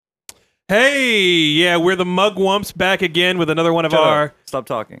Hey, yeah, we're the Mugwumps back again with another one of Shut our... up. Stop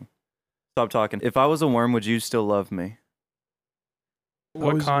talking. Stop talking. If I was a worm, would you still love me?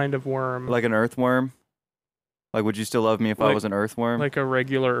 What kind of worm? Like an earthworm? Like, would you still love me if I was an earthworm? Like a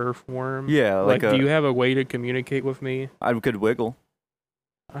regular earthworm? Yeah, like do you have a way to communicate with me? I could wiggle.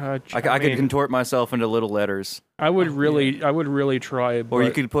 I could mean, contort myself into little letters. I would really try. But Or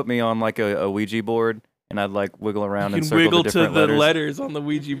you could put me on like a Ouija board, and I'd like wiggle around and You can circle wiggle the to different the letters. letters on the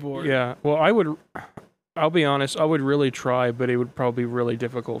Ouija board. Yeah. Well, I'll be honest. I would really try, but it would probably be really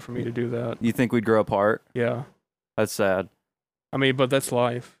difficult for me to do that. You think we'd grow apart? Yeah. That's sad. I mean, but that's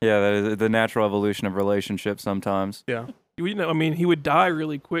life. Yeah, that is the natural evolution of relationships sometimes. Yeah. You know, I mean, he would die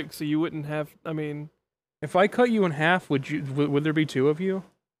really quick, so you wouldn't have... I mean... If I cut you in half, would there be two of you?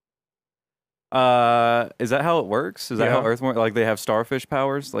 Is that how it works? Is that how earthworm, like they have starfish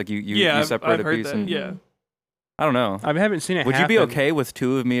powers? Like you separate I've a heard piece that, and... yeah. I don't know. I haven't seen it Would you happen. be okay with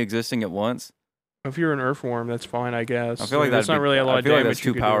two of me existing at once? If you're an earthworm, that's fine, I guess. I feel like that's not really a lot of damage. Like that's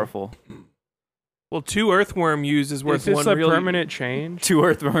too powerful. Well, 2 earthworm use is worth Is one this a real... permanent change? 2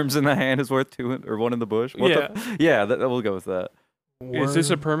 earthworms in the hand is worth 2, or 1 in the bush. What Yeah. yeah, we'll go with that. Is this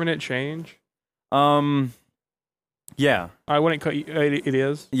a permanent change? Yeah. I wouldn't cut you. It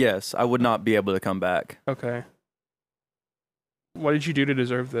is? Yes, I would not be able to come back. Okay. What did you do to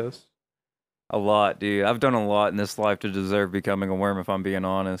deserve this? A lot, dude. I've done a lot in this life to deserve becoming a worm, if I'm being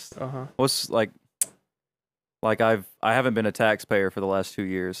honest. Uh-huh. What's like I haven't been a taxpayer for the last 2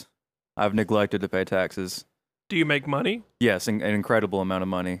 years. I've neglected to pay taxes. Do you make money? Yes, an incredible amount of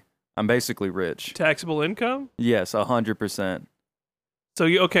money. I'm basically rich. Taxable income? Yes, 100%. So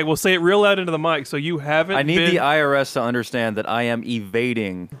you... Okay, well, say it real loud into the mic. So you haven't I need been... the IRS to understand that I am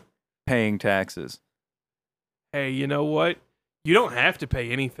evading paying taxes. Hey, you know what? You don't have to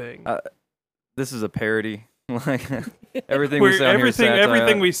pay anything. This is a parody. Like everything we say on here is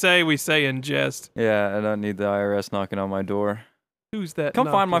everything we say in jest. Yeah, I don't need the IRS knocking on my door. Who's that? Come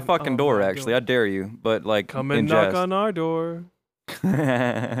find my knocking fucking on door, my actually. door? I dare you. But like, Come and in knock jest. on our door.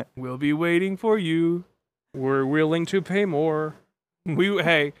 We'll be waiting for you. We're willing to pay more.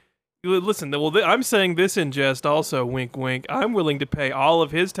 Hey, listen. Well, I'm saying this in jest also. Wink, wink. I'm willing to pay all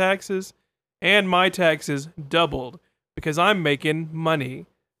of his taxes and my taxes doubled because I'm making money.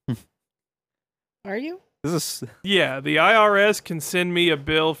 Are you? This is Yeah, the IRS can send me a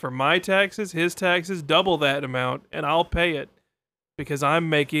bill for my taxes, his taxes, double that amount, and I'll pay it because I'm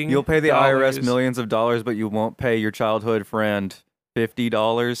making. You'll pay the dollars. IRS millions of dollars, but you won't pay your childhood friend $50.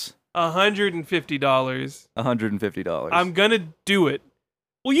 $150. $150. I'm gonna do it.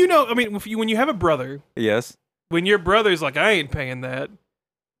 Well, you know, I mean, when you have a brother, Yes. when your brother's like, I ain't paying that,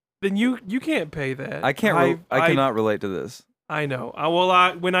 then you can't pay that. I can't. I cannot relate to this. I know.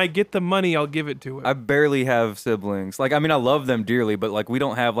 When I get the money, I'll give it to him. I barely have siblings. Like, I mean, I love them dearly, but like, we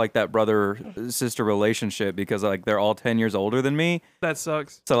don't have like that brother-sister relationship because like they're all 10 years older than me. That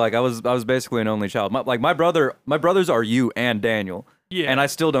sucks. So like, I was basically an only child. My brothers are you and Daniel. Yeah. And I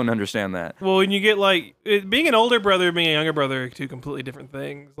still don't understand that. Well, when you get like being an older brother and being a younger brother are 2 completely different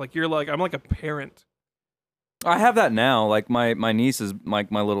things. Like I'm like a parent. I have that now. Like my niece is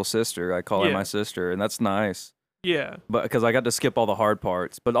like my little sister. I call her Yeah. my sister, and that's nice. Yeah. But because I got to skip all the hard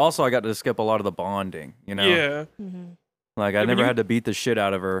parts, but also I got to skip a lot of the bonding. You know. Yeah. Mm-hmm. Like I Yeah, but never you- had to beat the shit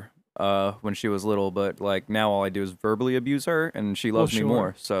out of her when she was little, but like now all I do is verbally abuse her, and she loves me sure.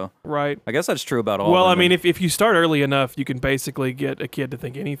 more. So Right. I guess that's true about all. Well, I women. mean, if you start early enough, you can basically get a kid to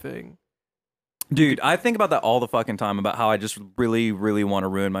think anything. Dude, I think about that all the fucking time about how I just really, really want to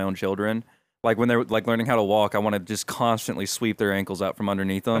ruin my own children. Like when they're like learning how to walk, I want to just constantly sweep their ankles out from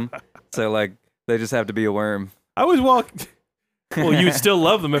underneath them. So like they just have to be a worm. I was walking. Well, you would still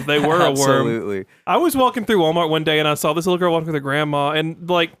love them if they were a worm. Absolutely. I was walking through Walmart one day and I saw this little girl walking with her grandma, and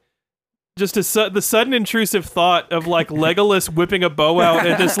like, just the sudden intrusive thought of like Legolas whipping a bow out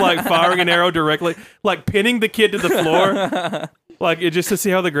and just like firing an arrow directly, like pinning the kid to the floor, like just to see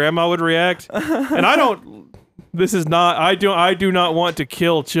how the grandma would react. And I don't. This is not. I do not want to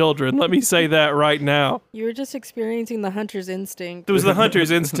kill children. Let me say that right now. You were just experiencing the hunter's instinct. It was the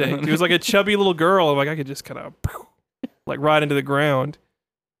hunter's instinct. It was like a chubby little girl. I'm like, I could just kind of like right into the ground.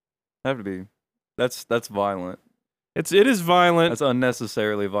 Have to be. That's violent. It is violent. That's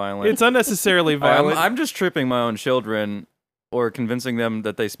unnecessarily violent. It's unnecessarily violent. I'm just tripping my own children or convincing them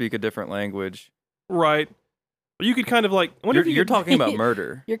that they speak a different language. Right. You could kind of like. I wonder if You're talking about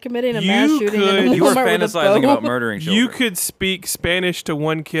murder. You're committing a mass shooting in could- a You were Walmart with a fantasizing bow. about murdering children. you could speak Spanish to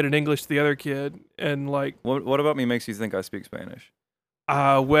one kid and English to the other kid, and like, What about me makes you think I speak Spanish?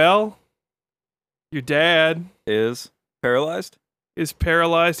 well, your dad. Is paralyzed? is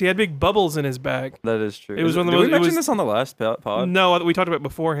paralyzed. He had big bubbles in his back. That is true. It was one of the Did most- we it mention was- this on the last pod? No, we talked about it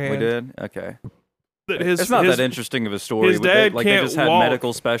beforehand. We did? Okay. That It's not that interesting of a story. his dad they can't just had walk.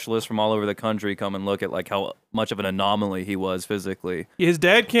 medical specialists from all over the country come and look at like how much of an anomaly he was physically. His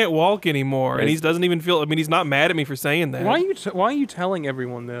dad can't walk anymore, and he His- doesn't even feel. I mean, he's not mad at me for saying that. Why are you telling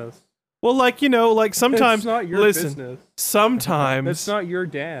everyone this? Well, like sometimes. It's not your listen, business. sometimes It's not your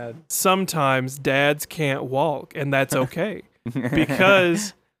dad. sometimes dads can't walk, and that's okay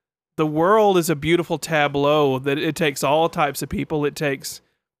because the world is a beautiful tableau that it takes all types of people. It takes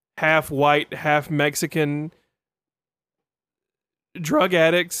half white, half Mexican drug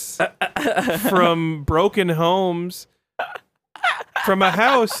addicts from broken homes, from a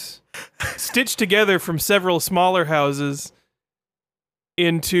house stitched together from several smaller houses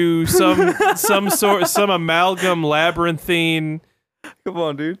into some amalgam labyrinthine Come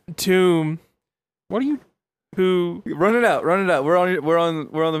on, dude. tomb. What are you? Who? Run it out.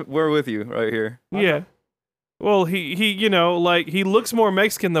 We're with you right here. Yeah. Well, he he looks more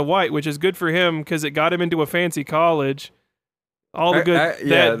Mexican than white, which is good for him because it got him into a fancy college. All the good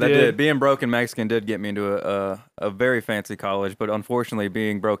Yeah, that that did. did. Being broken Mexican did get me into a very fancy college, but unfortunately,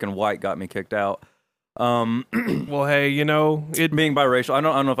 being broken white got me kicked out. Well, hey, it Being biracial, I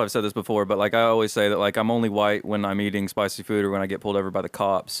don't know if I've said this before, but like I always say that like I'm only white when I'm eating spicy food or when I get pulled over by the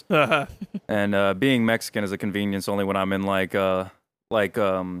cops. And being Mexican is a convenience only when I'm in like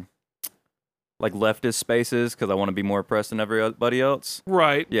leftist spaces because I want to be more oppressed than everybody else.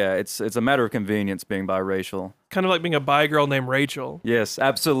 right. Yeah, it's a matter of convenience being biracial. Kind of like being a bi girl named Rachel. Yes,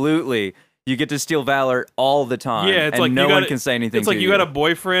 absolutely. You get to steal valor all the time. Yeah, it's and like no you one gotta- can say anything. It's like to you got a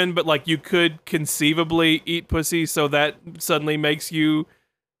boyfriend, but like you could conceivably eat pussy, so that suddenly makes you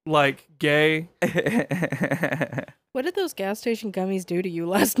like gay. What did those gas station gummies do to you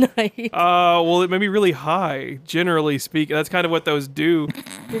last night? Well, it made me really high. Generally speaking, that's kind of what those do.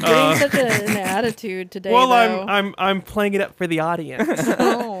 You're getting such an attitude today. Well, though. I'm playing it up for the audience.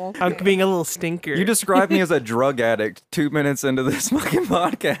 Oh, I'm being a little stinker. You described me as a drug addict 2 minutes into this fucking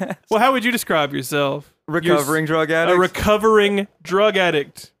podcast. Well, how would you describe yourself? Recovering drug A addict. recovering drug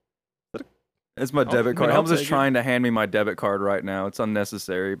addict. It's my debit I mean, card. I'll Hamza's take it. trying to hand me my debit card right now. It's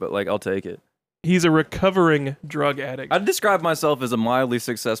unnecessary, but like I'll take it. He's a recovering drug addict. I'd describe myself as a mildly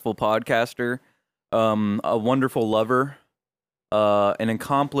successful podcaster, a wonderful lover, an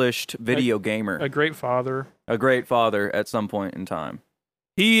accomplished video gamer, A great father. a great father at some point in time.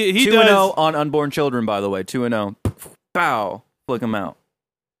 He 2-0 does on unborn children, by the way. 2-0. Bow. Flick them out.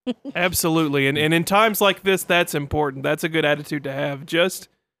 absolutely, and in times like this, that's important. That's a good attitude to have. Just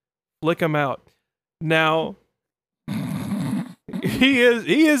flick him out. Now, he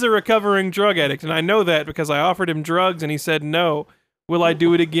is a recovering drug addict, and I know that because I offered him drugs and he said no. Will I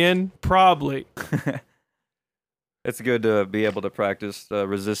do it again? Probably. It's good to be able to practice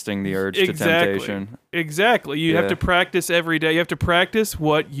resisting the urge to Exactly. temptation. Exactly. You have Yeah. to practice every day. You have to practice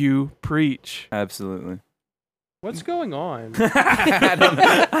what you preach. Absolutely. What's going on?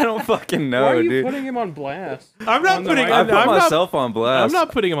 I don't fucking know, Why are you dude. putting him on blast? I'm not On the putting. mic? I I'm, put I'm not. myself on blast. I'm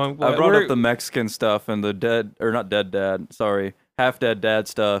not putting him on. I brought We're- up the Mexican stuff and the dead, or not dead dad, sorry, half dead dad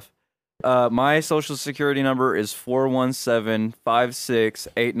stuff. My social security number is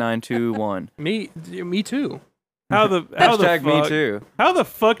 417-56-8921. Me too. How the Hashtag me fuck, too. How the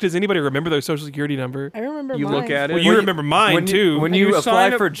fuck does anybody remember their social security number? I remember You mine. look at it. Well, you When remember mine when too. When And you you apply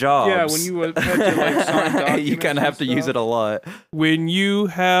sign up- for jobs. Yeah, when you had to like sign documents. you kind of have to use it a lot. When you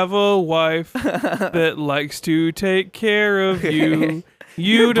have a wife that likes to take care of you, you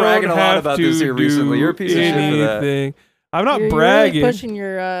You're don't bragging a lot have about to this here do recently. You're a piece of shit for that. anything. I'm not You're bragging. really pushing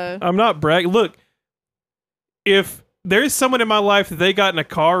your. I'm not bragging. Look, if there's someone in my life that they got in a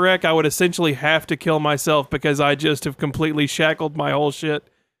car wreck, I would essentially have to kill myself because I just have completely shackled my whole shit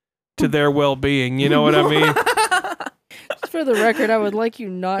to their well-being. You know what I mean? Just for the record, I would like you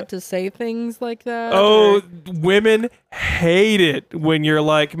not to say things like that. Oh, or- women hate it when you're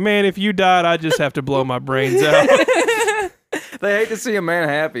like, man, if you died, I just have to blow my brains out. They hate to see a man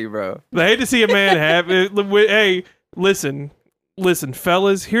happy, bro. They hate to see a man happy. Hey, listen,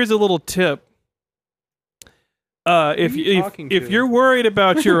 fellas. Here's a little tip. If Who are you talking if to? you're worried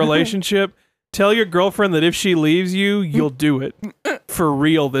about your relationship, tell your girlfriend that if she leaves you, you'll do it for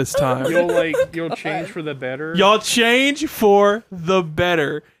real this time. You'll change for the better. Y'all change for the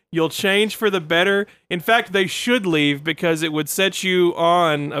better. You'll change for the better. In fact, they should leave because it would set you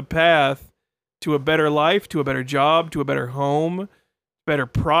on a path to a better life, to a better job, to a better home, better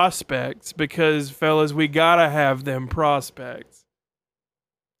prospects. Because, fellas, we gotta have them prospects.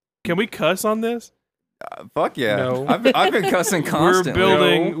 Can we cuss on this? Fuck yeah. No. I've been cussing constantly. We're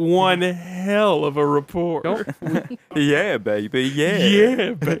building one hell of a rapport. Don't. Yeah, baby. Yeah.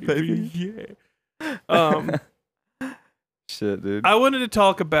 Yeah, baby. Yeah. Shit, dude. I wanted to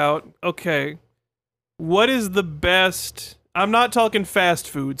talk about, okay, what is the best? I'm not talking fast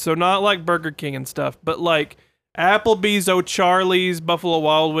food, so not like Burger King and stuff, but like Applebee's, O'Charlie's, Buffalo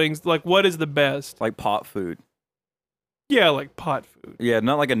Wild Wings. Like, what is the best? Like pot food. Yeah, like pot food. Yeah,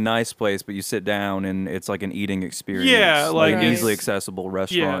 not like a nice place, but you sit down and it's like an eating experience. Yeah, like an easily Nice. accessible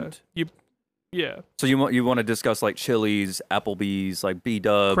restaurant. Yeah. So you want to discuss like Chili's, Applebee's, like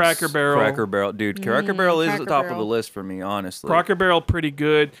B-Dubs, Cracker Barrel. Dude, Cracker Barrel is at Cracker the top of Barrel. the list for me, honestly. Cracker Barrel, pretty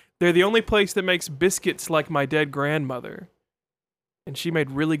good. They're the only place that makes biscuits like my dead grandmother. And she made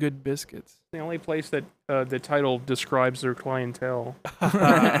really good biscuits. The only place that the title describes their clientele.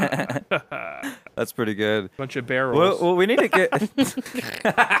 That's pretty good. Bunch of barrels. Well, we need to get.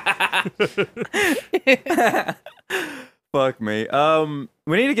 Fuck me.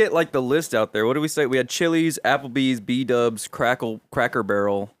 We need to get like the list out there. What do we say? We had Chili's, Applebee's, B-Dubs, Cracker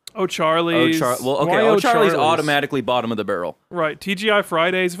Barrel. O'Charlie's. Well, okay. Why O'Charlie's O'Charlie's? automatically bottom of the barrel. Right. TGI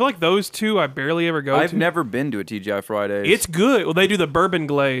Fridays. I feel like those two I barely ever go I've to. never been to a TGI Fridays. It's good. Well, they do the bourbon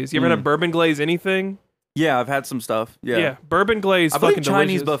glaze. You ever had a Mm. bourbon glaze anything? Yeah, I've had some stuff. Yeah. Bourbon glaze. I fucking believe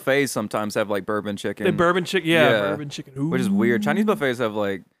Chinese delicious. buffets sometimes have like bourbon chicken. The bourbon chicken. Yeah, Yeah. bourbon chicken. Ooh. which is weird. Chinese buffets have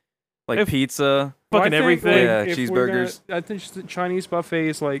like If- pizza. Well, I Fucking think, everything. Yeah, if we're cheeseburgers. I think the Chinese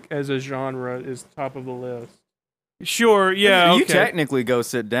buffets, like as a genre, is top of the list. Sure. Yeah. You okay. technically go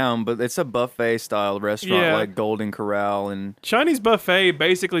sit down, but it's a buffet style restaurant Yeah. like Golden Corral. And Chinese buffet,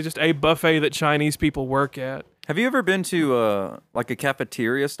 basically just a buffet that Chinese people work at. have you ever been to like a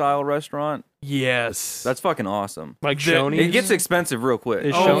cafeteria style restaurant? Yes. That's fucking awesome. Like The- Shoney's. It gets expensive real quick.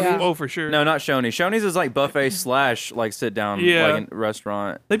 Is oh, Shoney's? yeah. oh, for sure. No, not Shoney's. Shoney's is like buffet slash like sit down Yeah. like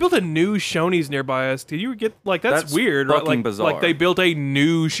restaurant. They built a new Shoney's nearby us. Did you get like that's, That's weird, right? fucking Like, bizarre. like they built a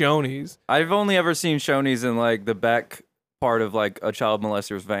new Shoney's. I've only ever seen Shoney's in like the back part of like a child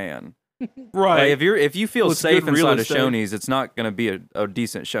molester's van. Right. Like, if you feel Well, it's safe good real inside of estate. Shoney's, it's not gonna be a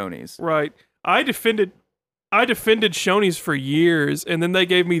decent Shoney's. Right. I defended Shoney's for years, and then they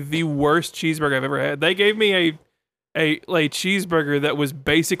gave me the worst cheeseburger I've ever had. They gave me a cheeseburger that was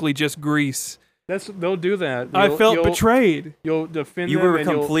basically just grease. They'll do that. I felt betrayed. You'll defend You them. were and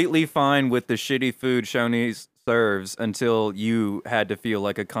you'll- completely fine with the shitty food Shoney's serves until you had to feel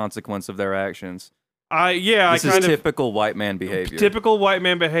like a consequence of their actions. I This is kind of typical white man behavior. typical white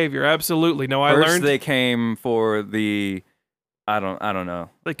man behavior. Absolutely. No, I First, learned they came for the. I don't know.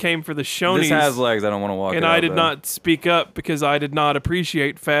 they came for the Shoney's. This has legs. I don't want to walk. and it I out, did though. not speak up because I did not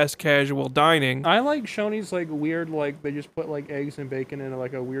appreciate fast casual dining. I like Shoney's like weird, like they just put like eggs and bacon in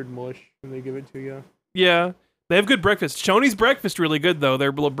like a weird mush and they give it to you. Yeah, they have good breakfast. Shoney's breakfast really good though.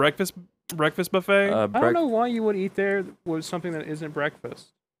 Their little breakfast buffet I don't know why you would eat there with something that isn't breakfast.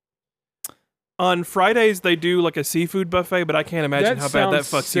 on Fridays they do like a seafood buffet, but I can't imagine That how bad that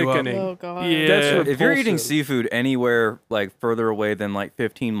sounds fucks you up. sickening. Oh god. Yeah. That's If you're eating repulsive. seafood anywhere like further away than like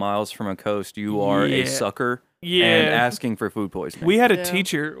 15 miles from a coast, you are Yeah. a sucker Yeah, and asking for food poisoning. we had a Yeah.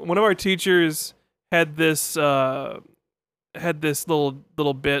 teacher. One of our teachers had this little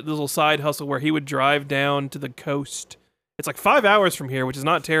side hustle where he would drive down to the coast. It's like 5 hours from here, which is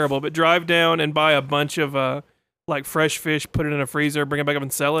not terrible, but drive down and buy a bunch of like fresh fish, put it in a freezer, bring it back up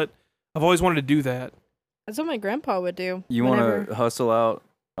and sell it. I've always wanted to do that. That's what my grandpa would do. You whenever- want to hustle out?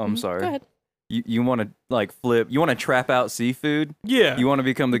 Oh, I'm Mhm. sorry. Go ahead. You want to like flip? You want to trap out seafood? Yeah, You want to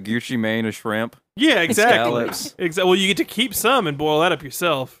become the Gucci Mane of shrimp? yeah, exactly. Scallops. Exactly. Well, you get to keep some and boil that up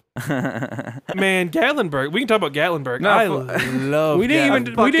yourself. Man, Gatlinburg. We can talk about Gatlinburg. No, I fu- love. We didn't Gatlinburg.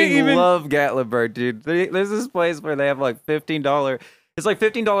 even- I we didn't fucking even- love Gatlinburg, dude. There's this place where they have like $15. It's like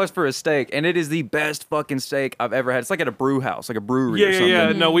 $15 for a steak, and it is the best fucking steak I've ever had. It's like at a brew house, like a brewery or Yeah, something.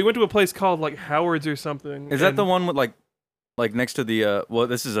 yeah. No, we went to a place called like Howard's or something. Is that and- the one with like next to the well,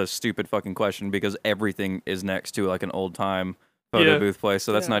 this is a stupid fucking question because everything is next to like an old time photo Yeah. booth place,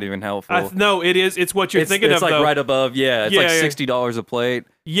 so that's Yeah. not even helpful. No, it is. It's what you're thinking it's of. like though. right above, yeah. It's Yeah, like yeah. $60 a plate.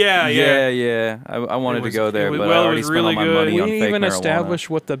 Yeah, yeah. I wanted It was- to go there, it was- but well, I it already was spent all really my good. money We on didn't fake even marijuana. establish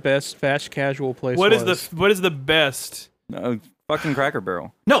what the best fast casual place What is was. what is the best? No, fucking Cracker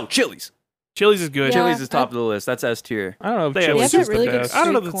Barrel. No, Chili's. Chili's is good. Yeah. Chili's is top of the list. That's S tier. I don't know if They have Chili's that is the really good best. I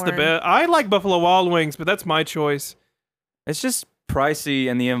don't know if Street it's the corn. best. I like Buffalo Wild Wings, but that's my choice. It's just pricey,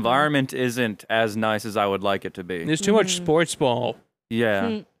 and the environment isn't as nice as I would like it to be. There's too much Mhm. sports ball. Yeah.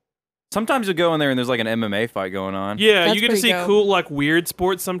 Hmm. Sometimes you go in there and there's like an MMA fight going on. Yeah, That's you get to pretty see dope. cool, like weird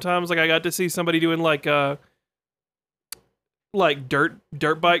sports sometimes. Like I got to see somebody doing like like dirt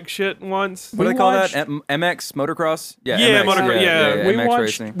bike shit once. What do We they call watched- that? MX motocross? Yeah, MX, motocross, yeah. we MX watched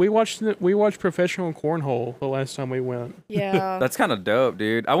racing. we watched professional cornhole the last time we went. Yeah. That's kind of dope,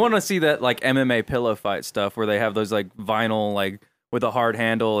 dude. I want to see that like MMA pillow fight stuff where they have those like vinyl like with a hard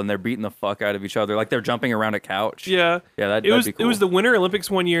handle and they're beating the fuck out of each other, like they're jumping around a couch. Yeah. That'd It was be cool. it was the Winter Olympics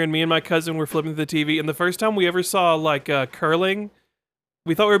one year, and me and my cousin were flipping through the TV, and the first time we ever saw like curling,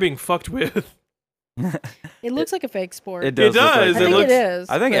 we thought we were being fucked with. It looks like a fake sport. It does. It look does. like I It think looks- it is.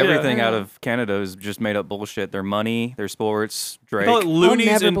 I think but- everything yeah. out of Canada is just made up bullshit. Their money, their sports, We Drake. call it I'll loonies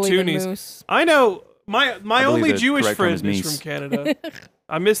never and believe in toonies. moose. I know my believe only the Jewish correct one friend is is meese. from Canada.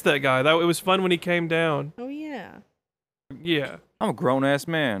 I missed that guy. It was fun when he came down. Oh yeah. Yeah. I'm a grown ass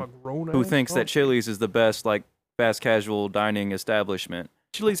man who thinks that Chili's is the best like fast casual dining establishment.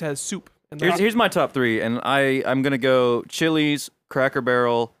 Chili's has soup. And Here's my top 3, and I'm gonna go Chili's, Cracker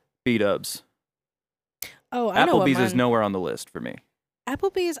Barrel, B-Dubs. Oh, I know what Applebee's is mine. nowhere on the list for me.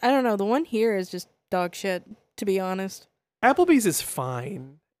 Applebee's. I don't know. The one here is just dog shit. To be honest. Applebee's is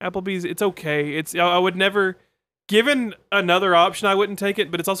fine. Applebee's, it's okay. I would never, given another option, I wouldn't take it.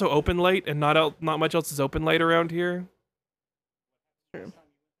 But it's also open late, and not much else is open late around here. True.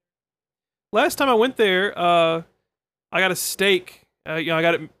 Last time I went there, I got a steak. I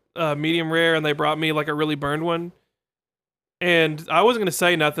got it medium rare, and they brought me like a really burned one. And I wasn't gonna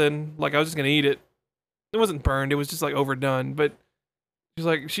say nothing. Like I was just gonna eat it. It wasn't burned. It was just like overdone. But she's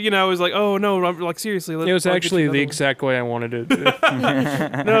like, was like, oh no, I'm like seriously. It was I'll get actually you the another exact way I wanted it.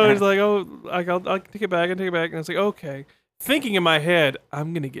 one. No, it's like, oh, I'll take it back and take it back. And it's like, okay. Thinking in my head,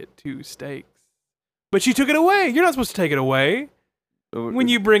 I'm gonna get 2 steaks. But she took it away. You're not supposed to take it away. When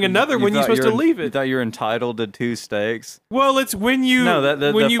you bring another one, you're thought supposed to leave You it. thought you're entitled to 2 steaks? Well, it's when you No,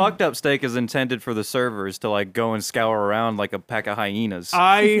 the when you. fucked up steak is intended for the servers to like go and scour around like a pack of hyenas.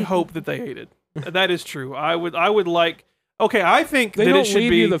 I hope that they hate it. That is true. I would like. Okay, I think They that don't it should leave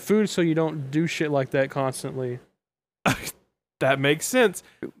be. you the food so you don't do shit like that constantly. That makes sense.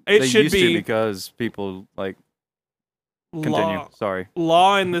 It they should used to be because people like continue. law. Sorry.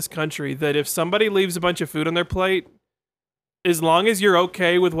 Law in this country that if somebody leaves a bunch of food on their plate, as long as you're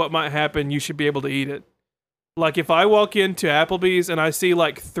okay with what might happen, you should be able to eat it. Like if I walk into Applebee's and I see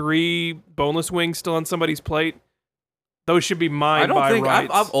like 3 boneless wings still on somebody's plate, those should be mine I don't by think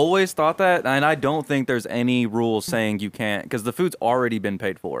rights. I've always thought that, and I don't think there's any rule saying you can't because the food's already been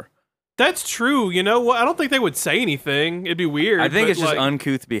paid for. That's true. You know what? I don't think they would say anything. It'd be weird. I think but, it's just like,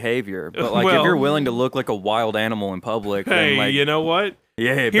 uncouth behavior. But like Well- if you're willing to look like a wild animal in public, Hey, then like you know what?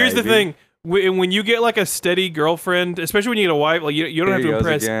 yeah. Here's the baby. thing. When you get like a steady girlfriend, especially when you get a wife, like you don't Here have he to goes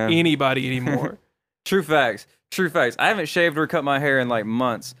impress again. anybody anymore. True facts. True facts. I haven't shaved or cut my hair in like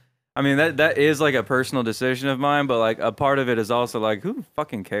months. I mean that is like a personal decision of mine, but like a part of it is also like who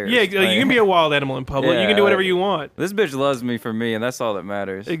fucking cares? Yeah, like, you can be a wild animal in public. you can do Yeah, whatever like- you want. This bitch loves me for me, and that's all that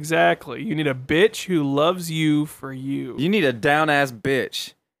matters. Exactly. You need a bitch who loves you for you. You need a down ass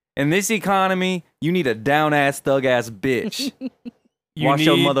bitch. In this economy, you need a down ass thug ass bitch. You Wash need,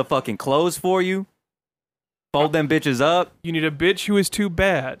 your motherfucking clothes for you. Fold them bitches up. You need a bitch who is too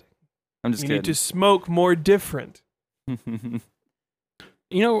bad. I'm just You need kidding. to smoke more different.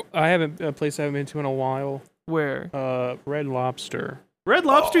 You know, I haven't a place I haven't been to in a while. Where? Red Lobster. Red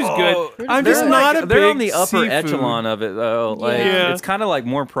Lobster's good. I'm They're just like- not a big They're on the upper seafood. echelon of it though. Like Yeah. it's kind of like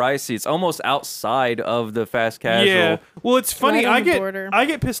more pricey. It's almost outside of the fast casual. Yeah. Well, it's funny. Right on I the get border. I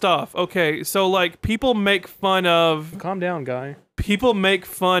get pissed off. Okay, so like people make fun of Calm down, guy.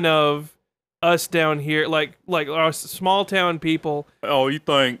 us down here, like our small town people. Oh, you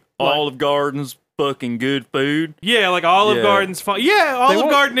think Olive Garden's fucking good food? Yeah, like Olive Yeah. Garden's fine. Yeah, Olive won't-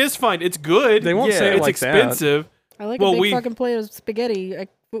 Garden is fine. It's good. They won't Yeah. say it it's like that. expensive. I like Well, a big we- fucking plate of spaghetti.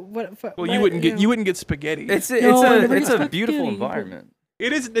 Well, you wouldn't get spaghetti. It's No, I never it's a expected beautiful it. environment.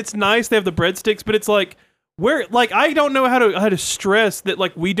 It's nice. They have the breadsticks, but it's like I don't know how to stress that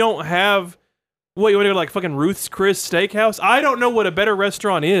like we don't have. What, you want to go to like fucking Ruth's Chris Steakhouse? I don't know what a better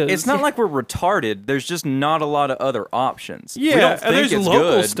restaurant is. It's not like we're retarded. There's just not a lot of other options. We Yeah, don't and think there's it's local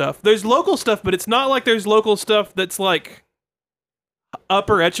good. stuff. There's local stuff, but it's not like there's local stuff that's like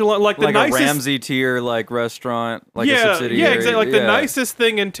upper echelon. Like the Like nicest. a Ramsey tier like restaurant, like a yeah, subsidiary. yeah, exactly. Like the Yeah. nicest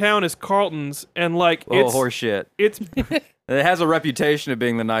thing in town is Carlton's, and like Oh, it's horseshit. it's It has a reputation of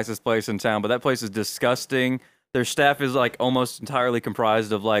being the nicest place in town, but that place is disgusting. Their staff is like almost entirely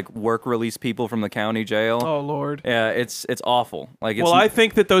comprised of like work release people from the county jail. oh lord. Yeah, it's awful. Like, it's, Well, I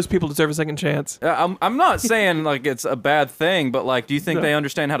think that those people deserve a second chance. I'm not saying like it's a bad thing, but like, do you think No. they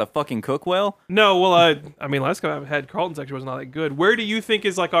understand how to fucking cook well? No, well, I mean, last time I had Carlton's actually was not that good. Where do you think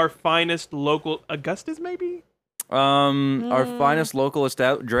is like our finest local? Augusta's maybe? Our finest local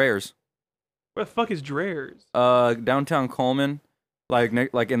Dreyer's. Where the fuck is Dreher's? Downtown Coleman, like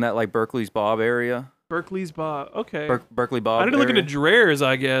in that like Berkeley's Bob area. Berkeley's Bob. Okay. Berkeley Bob. I need to look area. into Dreher's,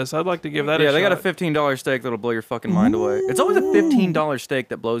 I guess. I'd like to give that a Yeah, shot. they got a $15 steak that'll blow your fucking mind away. It's always a $15 steak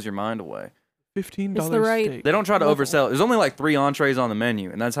that blows your mind away. $15 It's the right- steak. They don't try to Level. oversell it. There's only like 3 entrees on the menu,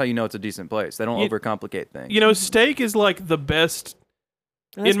 and that's how you know it's a decent place. They don't You- overcomplicate things. You know, steak is like the best.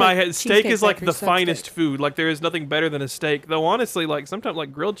 And that's In my why head, steak Cheesecake is like Factory the sucks finest dick. food. Like there is nothing better than a steak. Though honestly, like sometimes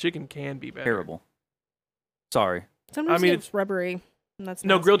like grilled chicken can be better. Terrible. Sorry. Sometimes I mean, it's rubbery. And that's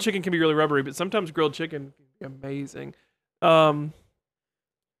No, nasty. grilled chicken can be really rubbery, but sometimes grilled chicken can be amazing.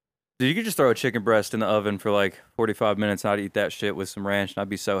 Dude, you could just throw a chicken breast in the oven for like 45 minutes. I'd eat that shit with some ranch, and I'd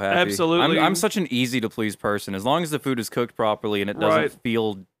be so happy. Absolutely. I'm such an easy to please person. As long as the food is cooked properly and it doesn't Right.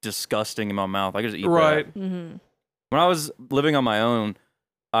 feel disgusting in my mouth, I can just eat Right. that. Mm-hmm. When I was living on my own,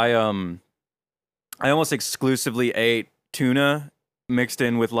 I almost exclusively ate tuna mixed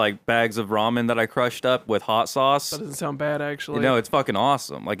in with like bags of ramen that I crushed up with hot sauce. That doesn't sound bad actually. You know, it's fucking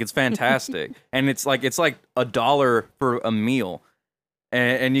awesome. Like it's fantastic, and it's like $1 for a meal,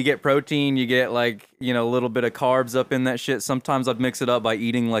 and you get protein, you get like a little bit of carbs up in that shit. Sometimes I'd mix it up by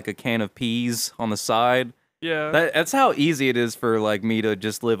eating like a can of peas on the side. Yeah. That's how easy it is for like me to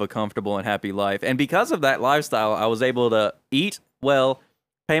just live a comfortable and happy life, and because of that lifestyle, I was able to eat well,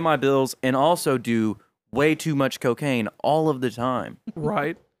 pay my bills, and also do way too much cocaine all of the time.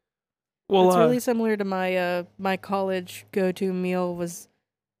 Right. Well, It's really similar to my college go-to meal was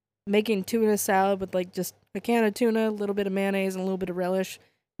making tuna salad with like just a can of tuna, a little bit of mayonnaise, and a little bit of relish.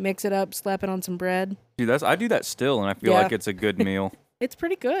 Mix it up, slap it on some bread. Dude, I do that still, and I feel Yeah. like it's a good meal. It's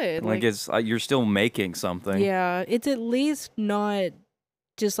pretty good. Like it's you're still making something. yeah, it's at least not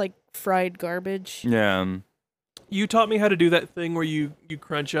just like fried garbage. Yeah. you taught me how to do that thing where you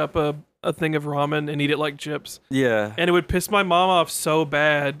crunch up a thing of ramen and eat it like chips. Yeah. And it would piss my mom off so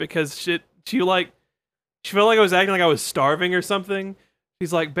bad because she felt like I was acting like I was starving or something.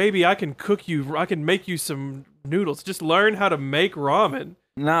 She's like, "Baby, I can make you some noodles. Just learn how to make ramen."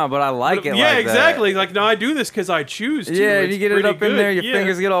 No, but I like it. Yeah, like exactly. Like, no, I do this because I choose to. Yeah, It's you get it pretty up in good. there, your Yeah.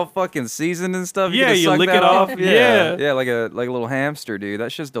 fingers get all fucking seasoned and stuff. Yeah, can just you suck lick that it off. Yeah. Yeah, like a little hamster, dude.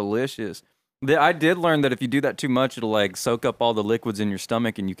 That shit's delicious. I did learn that if you do that too much, it'll like soak up all the liquids in your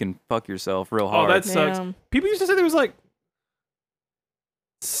stomach, and you can fuck yourself real Oh, hard. that sucks. Damn. People used to say there was like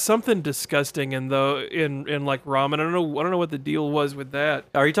something disgusting in like ramen. I don't know what the deal was with that.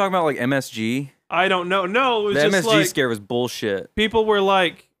 Are you talking about like MSG? I don't know. No, it was The just MSG like scare was bullshit. people were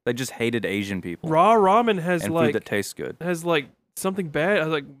like They just hated Asian people raw ramen has and like food that tastes good. something bad, has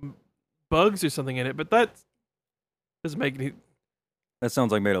like bugs or something in it, but that doesn't make any. That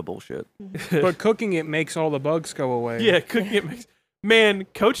sounds like made up bullshit. But cooking it makes all the bugs go away. Yeah, cooking it makes. Man,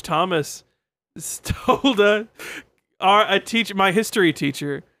 Coach Thomas told my history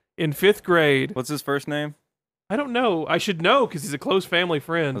teacher in 5th grade. What's his first name? I don't know. I should know because he's a close family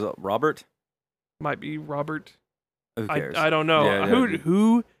friend. Was it Robert? Might be Robert. Who cares? I don't know. Yeah,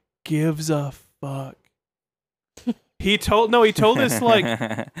 Who gives a fuck? He told us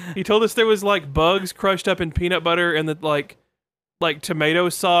like he told us there was like bugs crushed up in peanut butter and that like tomato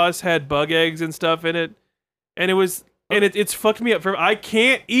sauce had bug eggs and stuff in it, and it's fucked me up. I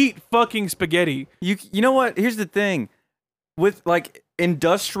can't eat fucking spaghetti. You know what? Here's the thing. With like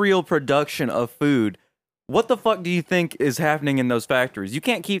industrial production of food, what the fuck do you think is happening in those factories? You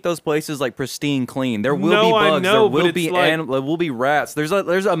can't keep those places like pristine clean. There will be No, I bugs. know, but there will it's be like- there will be rats. There's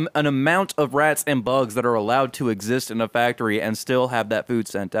an amount of rats and bugs that are allowed to exist in a factory and still have that food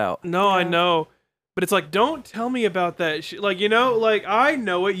sent out. No, I Yeah. know, but it's like don't tell me about that shit. Like like I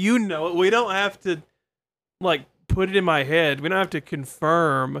know it, you know it. We don't have to like put it in my head. We don't have to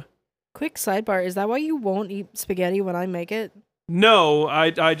confirm. Quick sidebar: is that why you won't eat spaghetti when I make it? No, I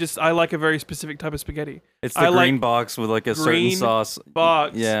like a very specific type of spaghetti. It's the I like green box with like a certain green sauce.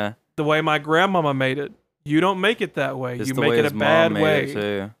 box. Yeah. The way my grandmama made it. You don't make it that way. It's You the make way it a his mom bad made way. it,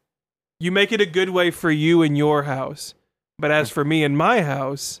 too. You make it a good way for you in your house. But as for me in my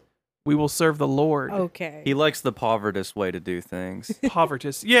house, we will serve the Lord. Okay. He likes the povertous way to do things.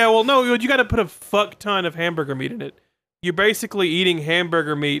 Povertous. Yeah, well, no, you got to put a fuck ton of hamburger meat in it. You're basically eating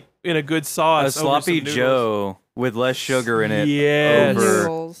hamburger meat in a good A sauce. over sloppy some noodles. Joe with less sugar in it Yes. over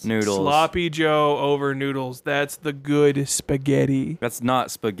Noodles. noodles. Sloppy Joe over noodles. That's the good spaghetti. That's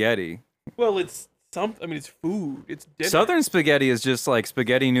not spaghetti. Well, it's it's food. It's dinner. Southern spaghetti is just like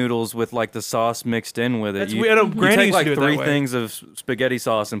spaghetti noodles with like the sauce mixed in with it. That's You, weird. I know you Granny take used to like do it that 3 way. things of spaghetti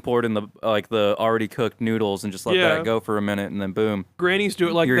sauce and pour it in the already cooked noodles and just let Yeah. that go for a minute and then boom. Grannies do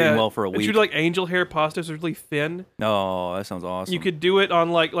it like You're that. eating well for a If week. you do like angel hair pasta, so it's really thin. Oh, that sounds awesome. You could do it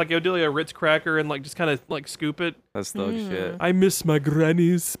on like you'll do like a Ritz cracker and like just kind of like scoop it. That's thug shit. I miss my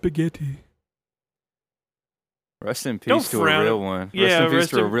granny's spaghetti. Rest in Don't peace to frown. a real one. Yeah, rest in peace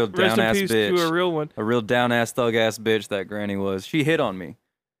to a real rest down in ass peace bitch. to a real one. A real down ass thug ass bitch that granny was. She hit on me.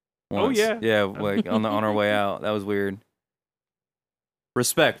 Oh, Once. yeah. Yeah, like on our way out. That was weird.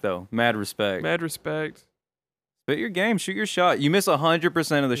 Respect though, mad respect. Mad respect. Spit your game, shoot your shot. You miss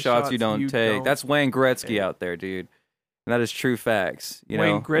 100% of the shots you don't take. don't That's Wayne Gretzky take. out there, dude. And that is true facts. You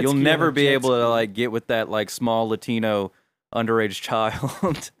Wayne know, Gretzky you'll on never a be jet able to ski. like get with that like small Latino underage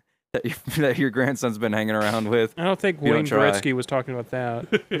child that your grandson's been hanging around with. I don't think You don't Wayne try. Gretzky was talking about that.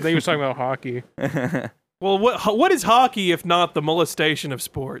 I think he was talking about hockey. Well, what is hockey if not the molestation of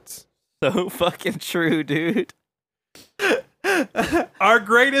sports? So fucking true, dude. Our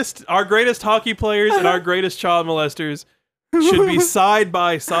greatest hockey players and our greatest child molesters should be side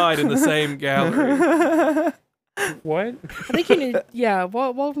by side in the same gallery. What? I think you need, yeah,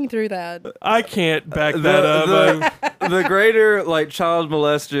 walk me through that. I can't back that up. The greater like child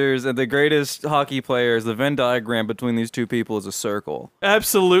molesters and the greatest hockey players, the Venn diagram between these two people is a circle.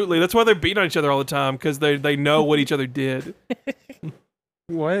 Absolutely. That's why they're beating on each other all the time, because they know what each other did.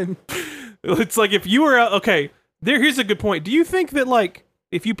 What? It's like if you were out, okay, here's a good point. Do you think that like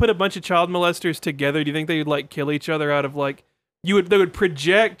if you put a bunch of child molesters together, do you think they would like kill each other out of like they would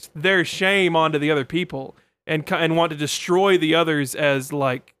project their shame onto the other people and want to destroy the others as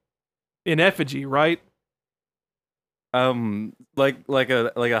like in effigy, right? Like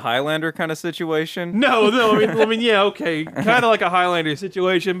a Highlander kind of situation. No, I mean, yeah, okay, kind of like a Highlander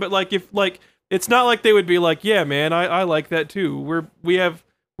situation, but like if like it's not like they would be like, yeah, man, I like that too.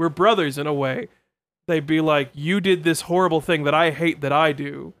 We're brothers in a way. They'd be like, you did this horrible thing that I hate that I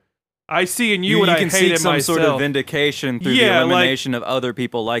do. I see in you what I can hate seek in some myself. sort of vindication through the Yeah, like- elimination of other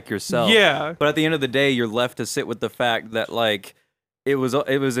people like yourself. Yeah, But at the end of the day, you're left to sit with the fact that like it was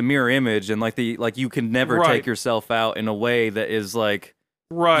a mirror image, and like you can never Right. take yourself out in a way that is like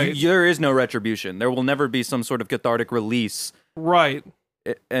right, there is no retribution. There will never be some sort of cathartic release. right.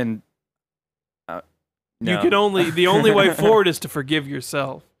 And You no. can the only way forward is to forgive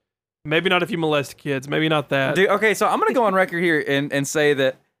yourself. Maybe not if you molest kids. Maybe not that. Dude, okay, so I'm gonna go on record here and say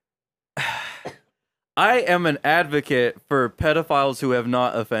that I am an advocate for pedophiles who have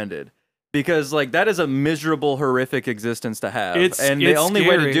not offended. Because like that is a miserable, horrific existence to have. It's the only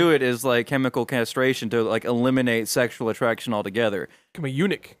way to scary. do it is like chemical castration to like eliminate sexual attraction altogether. Become a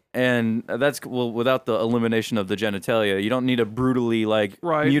eunuch. And that's without the elimination of the genitalia. You don't need to brutally like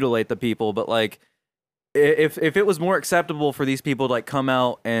Right. mutilate the people, but like if it was more acceptable for these people to like come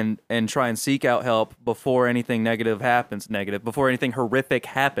out and try and seek out help before anything before anything horrific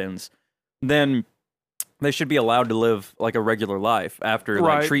happens, then they should be allowed to live like a regular life after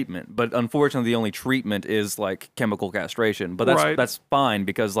like Right. treatment. But unfortunately, the only treatment is like chemical castration. But Right. that's fine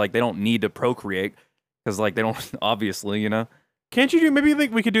because like they don't need to procreate because like they don't obviously, you know. Can't you do? Maybe you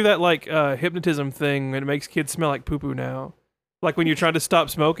think we could do that like hypnotism thing, and it makes kids smell like poo poo now, like when you're trying to stop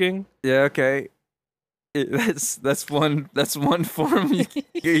smoking. Yeah, okay. That's one form.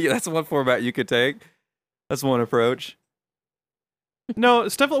 That's one format you could take. That's one approach. No,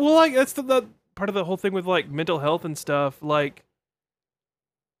 stuff. Well, like that's the part of the whole thing with like mental health and stuff. Like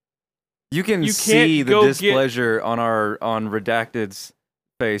You can You can't see the go get- displeasure on Redacted's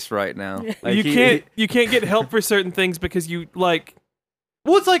face right now. Like, you can't get help for certain things because you like.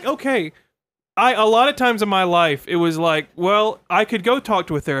 Well, it's like okay. A lot of times in my life it was like, well, I could go talk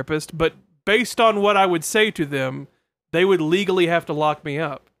to a therapist, but based on what I would say to them, they would legally have to lock me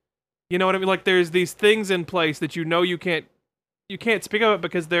up. You know what I mean? Like there's these things in place that you can't speak of it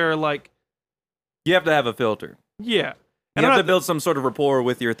because they're like, You have to have a filter. yeah. You have to build some sort of rapport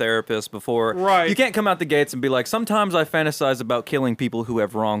with your therapist before. Right. You can't come out the gates and be like, sometimes I fantasize about killing people who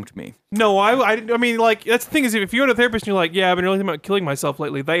have wronged me. No, I mean, like, that's the thing is, if you go to a therapist and you're like, yeah, I've been really thinking about killing myself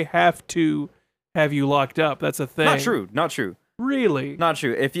lately, they have to have you locked up. That's a thing. Not true. Really? Not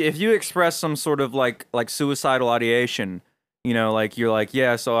true. If you express some sort of like suicidal ideation, you know, like you're like,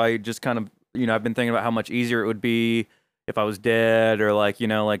 yeah, so I just kind of, you know, I've been thinking about how much easier it would be if I was dead, or like, you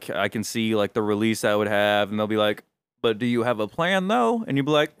know, like I can see like the release I would have, and they'll be like, but do you have a plan though? And you'd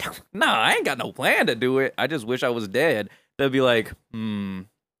be like, nah, I ain't got no plan to do it. I just wish I was dead. They'll be like,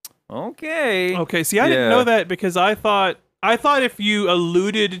 okay. Okay, see, I didn't know that because I thought if you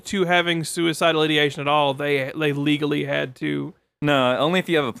alluded to having suicidal ideation at all, they legally had to. No, only if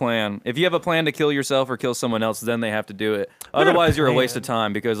you have a plan. If you have a plan to kill yourself or kill someone else, then they have to do it. Otherwise, you're a waste of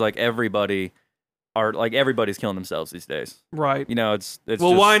time because like everybody's killing themselves these days. Right. You know, it's well,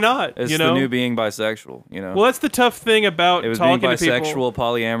 just, why not? It's you know? the new being bisexual. You know, Well, that's the tough thing about it was being talking to people. bisexual,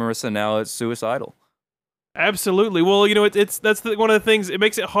 polyamorous, and now it's suicidal. Absolutely. Well, you know, that's one of the things. It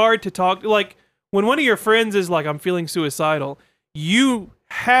makes it hard to talk. Like when one of your friends is like, "I'm feeling suicidal," you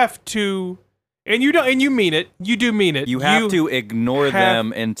have to. And you don't, and you mean it. You do mean it. You have to ignore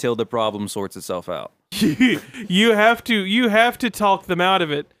them until the problem sorts itself out. you have to talk them out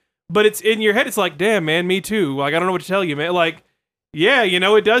of it. But it's in your head. It's like, damn, man, me too. Like, I don't know what to tell you, man. Like, yeah, you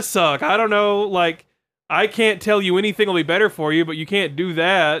know, it does suck. I don't know. Like, I can't tell you anything will be better for you, but you can't do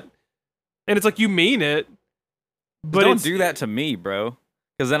that. And it's like, you mean it. But don't do that to me, bro.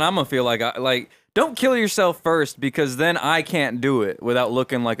 Because then I'm gonna feel like don't kill yourself first, because then I can't do it without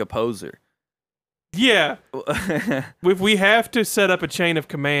looking like a poser. Yeah. If we have to set up a chain of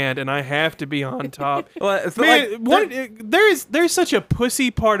command, and I have to be on top. Well, man, there's such a pussy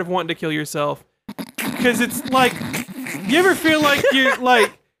part of wanting to kill yourself. Because it's like, you ever feel like you're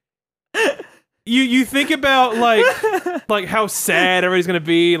like, you think about like how sad everybody's gonna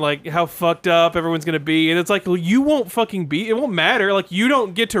be, like how fucked up everyone's gonna be, and it's like, well, you won't fucking be. It won't matter. Like, you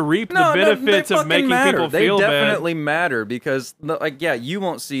don't get to reap the benefits of making people feel bad. They definitely matter, because like, yeah, you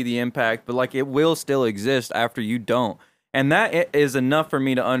won't see the impact, but like, it will still exist after you don't. And that is enough for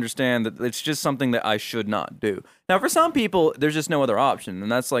me to understand that it's just something that I should not do. Now, for some people, there's just no other option,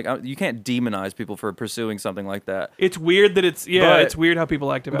 and that's like, you can't demonize people for pursuing something like that. It's weird that it's weird how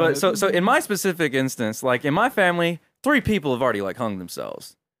people act about it. So in my specific instance, like in my family, 3 people have already like hung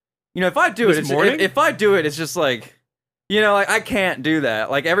themselves. You know, if I do it, if I do it, it's just like, you know, like, I can't do that.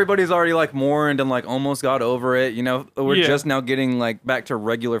 Like, everybody's already like mourned and like almost got over it. You know, we're just now getting like back to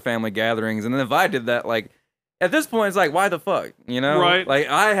regular family gatherings, and then if I did that, like, at this point, it's like, why the fuck? You know? Right. Like,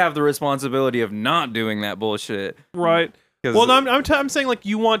 I have the responsibility of not doing that bullshit. Right. Well, no, I'm saying, like,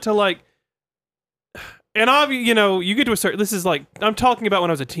 you want to, like... And, you know, you get to a certain... This is, like... I'm talking about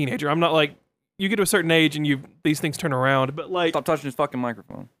when I was a teenager. I'm not, like... You get to a certain age and these things turn around, but, like... Stop touching his fucking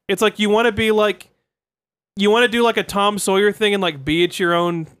microphone. It's like, you want to be, like... You want to do, like, a Tom Sawyer thing and, like, be at your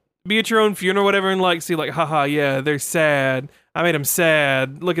own funeral or whatever, and, like, see, like, haha, yeah, they're sad. I made them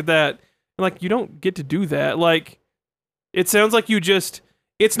sad. Look at that. Like, you don't get to do that. Like, it sounds like you just...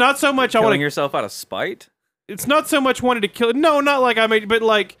 It's not so much I want to... Killing yourself out of spite? It's not so much wanted to kill... No, not like I made... But,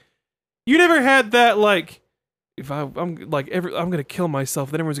 like, you never had that, like... If I'm going to kill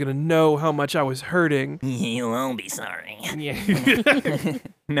myself, then everyone's going to know how much I was hurting. You won't be sorry. Yeah.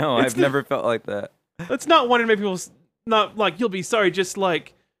 No, I've never felt like that. That's not wanting to make people... Not, like, you'll be sorry, just,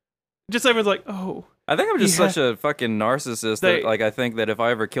 like... Just everyone's like, oh... I think I'm just such a fucking narcissist that, like, I think that if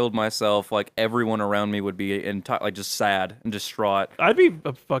I ever killed myself, like, everyone around me would be like, just sad and distraught. I'd be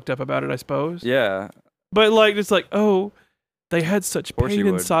fucked up about it, I suppose. Yeah. But, like, it's like, oh, they had such pain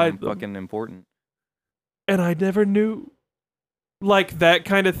inside them. Fucking important. And I never knew. Like, that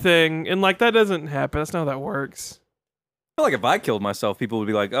kind of thing. And, like, that doesn't happen. That's not how that works. I feel like if I killed myself, people would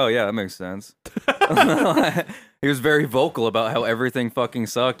be like, oh, yeah, that makes sense. He was very vocal about how everything fucking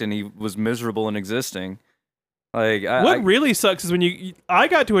sucked and he was miserable in existing. Like, what really sucks is when I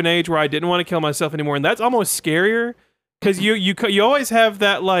got to an age where I didn't want to kill myself anymore, and that's almost scarier, because you always have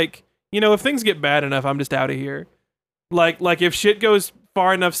that, like, you know, if things get bad enough, I'm just out of here. Like if shit goes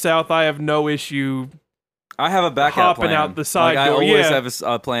far enough south, I have no issue. I have a backup hopping plan. out the side like, door. I always have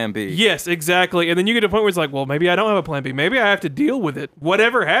a plan B. Yes, exactly. And then you get to a point where it's like, well, maybe I don't have a plan B. Maybe I have to deal with it.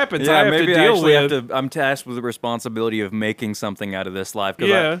 Whatever happens, I have to deal with. I'm tasked with the responsibility of making something out of this life.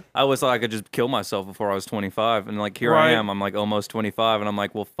 Because I always thought I could just kill myself before I was 25, and like here I am. I'm like almost 25, and I'm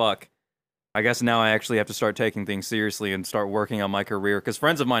like, well, fuck. I guess now I actually have to start taking things seriously and start working on my career. Because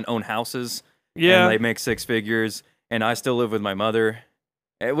friends of mine own houses. Yeah, and they make 6 figures, and I still live with my mother.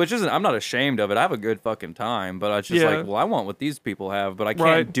 Which isn't, I'm not ashamed of it. I have a good fucking time, but I just like, well, I want what these people have, but I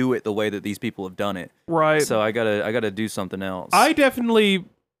can't do it the way that these people have done it. Right. So I gotta do something else. I definitely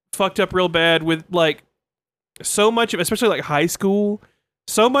fucked up real bad with like so much of, especially like high school.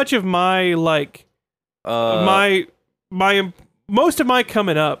 So much of my like my most of my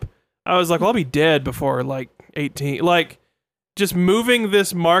coming up, I was like, well, I'll be dead before like 18. Like, just moving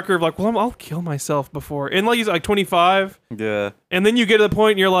this marker of like, well, I'll kill myself before, and like he's like 25. Yeah. And then you get to the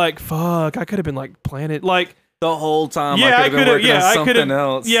point and you're like, fuck, I could have been like planning like the whole time. Yeah, I could have.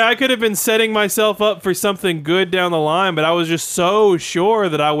 Yeah, I could have been setting myself up for something good down the line, but I was just so sure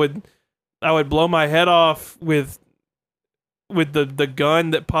that I would blow my head off with the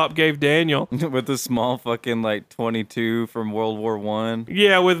gun that Pop gave Daniel. With the small fucking like 22 from World War I.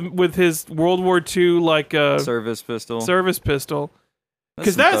 Yeah, with his World War II like service pistol.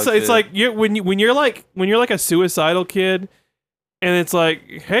 Because it's like when you're like a suicidal kid, and it's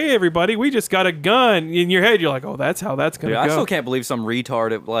like, hey everybody, we just got a gun. In your head, you're like, oh, that's how that's gonna go. I still can't believe some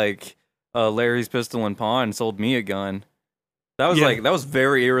retard at like Larry's Pistol and Pawn sold me a gun. That was that was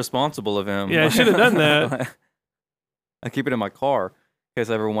very irresponsible of him. Yeah, I should have done that. I keep it in my car in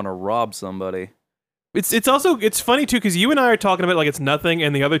case I ever want to rob somebody. It's also funny too because you and I are talking about it like it's nothing,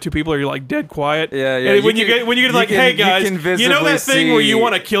 and the other two people are like dead quiet. Yeah, yeah. And when you get like, hey guys, you know that thing where you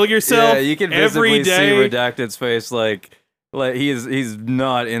want to kill yourself? Yeah, you can every visibly day. see Redacted's face, like he's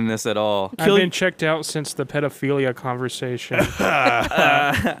not in this at all. I've been checked out since the pedophilia conversation.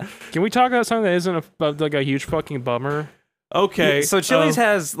 Can we talk about something that isn't like a huge fucking bummer? Okay. So Chili's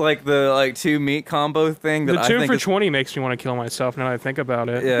has like the 2 meat combo thing that The I 2 think for is, $20 makes me want to kill myself now that I think about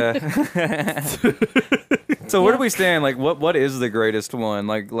it. yeah. So where do we stand? Like, what is the greatest one?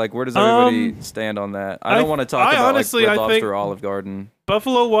 Like where does everybody stand on that? I don't want to talk about honestly, like Red I Lobster think or Olive Garden.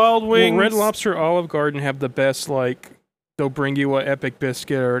 Buffalo Wild Wings. Well, Red Lobster, Olive Garden have the best, like, they'll bring you an epic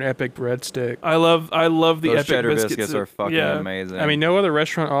biscuit or an epic breadstick. I love the Those epic cheddar biscuits are fucking amazing. I mean, no other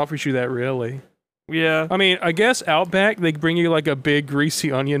restaurant offers you that, really. Yeah. I mean, I guess Outback, they bring you, like, a big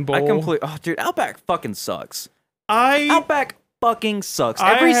greasy onion bowl. Oh, dude, Outback fucking sucks. I Outback fucking sucks.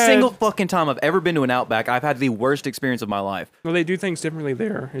 I Every had- single fucking time I've ever been to an Outback, I've had the worst experience of my life. Well, they do things differently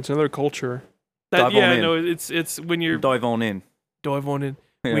there. It's another culture. Dive yeah on in. no it's when you're Dive on in. dive on in.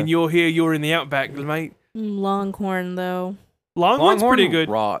 Yeah. When you're here, you're in the Outback, mate. Longhorn though. Longhorn's pretty good.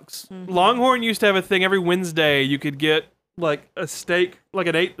 Rocks. Longhorn used to have a thing every Wednesday. You could get like a steak, like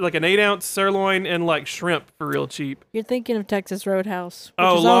an 8-ounce sirloin and like shrimp for real cheap. You're thinking of Texas Roadhouse, which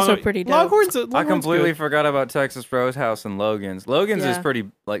Oh, is also pretty dope. I completely forgot about Texas Roadhouse and Logan's. Logan's is Yeah. pretty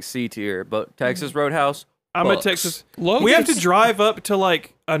like C tier, but Texas Roadhouse. I'm a Bucks. Texas. Logan's, We have to drive up to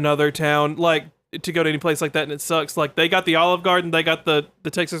like another town, like to go to any place like that, and it sucks. Like they got the Olive Garden, they got the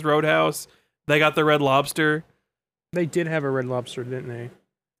Texas Roadhouse, they got the Red Lobster. They did have a Red Lobster, didn't they?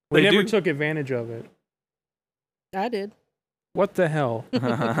 They They never do. took advantage of it. I did. What the hell?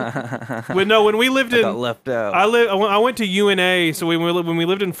 When we lived I got in, left out. I went to UNA. So when we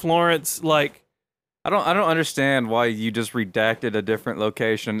lived in Florence, like I don't understand why you just redacted a different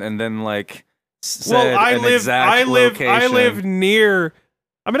location and then like said well, I an live exact location. I live near.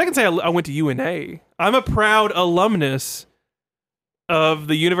 I mean, I can say I went to UNA. I'm a proud alumnus of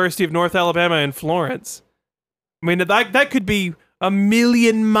the University of North Alabama in Florence. I mean, that could be a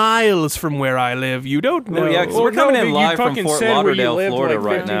million miles from where I live. You don't know. Well, yeah, 'cause we're coming in you live from fucking Fort said where you Lauderdale, lived, Florida like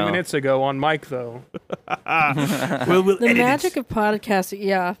right 15 now. minutes ago on mic, though. We'll The edit magic it. of podcasting,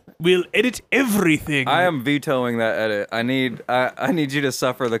 yeah. We'll edit everything. I am vetoing that edit. I need you to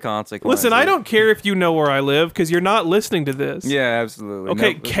suffer the consequences. Listen, I don't care if you know where I live because you're not listening to this. Yeah, absolutely.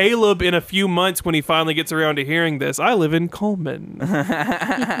 Okay, Nope. Caleb, in a few months when he finally gets around to hearing this, I live in Coleman.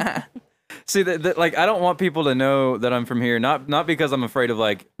 See, like, I don't want people to know that I'm from here. Not because I'm afraid of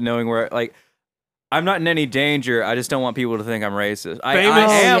like knowing where. Like, I'm not in any danger. I just don't want people to think I'm racist. I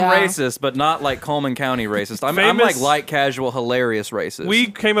am yeah. racist, but not like Coleman County racist. I'm like Famous- light casual, hilarious racist. We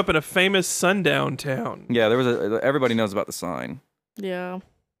came up in a famous sundown town. yeah, there was everybody knows about the sign. Yeah.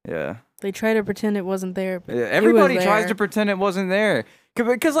 Yeah. They try to pretend it wasn't there. But Yeah, everybody it was tries there. to pretend it wasn't there.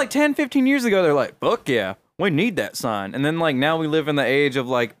 Because like 10, 15 years ago, they're like, fuck yeah, we need that sign. And then like now we live in the age of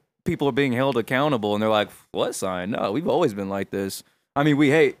like people are being held accountable and they're like, what sign? No, we've always been like this. I mean, we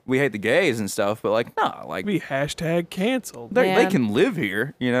hate the gays and stuff, but like, nah, like We hashtag canceled. they Man. can live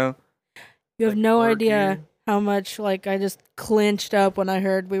here, you know? You have like no argue. idea how much like I just clinched up when I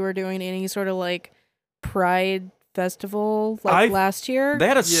heard we were doing any sort of like pride festival like last year. They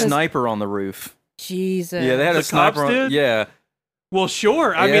had a Yeah. sniper on the roof. Jesus. Yeah, they had The a sniper cops on. did? Yeah. Well,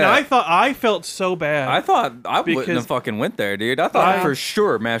 sure. I mean, Yeah. I felt so bad. I thought I wouldn't Because- have fucking went there, dude. I thought Yeah. for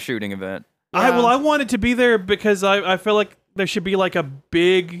sure mass shooting event. Yeah. I wanted to be there because I feel like there should be like a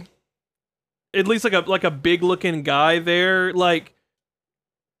big, at least like a big looking guy there, like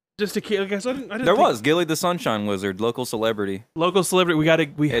just to keep. I guess I didn't There think- was Gilly the Sunshine Wizard, local celebrity. local celebrity.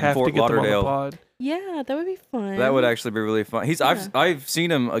 We In have Fort to get them on the Lauderdale. pod. Yeah, that would be fun. That would actually be really fun. I've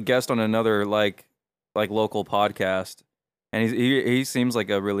seen him a guest on another like local podcast, and he seems like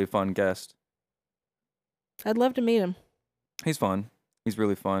a really fun guest. I'd love to meet him. He's fun. He's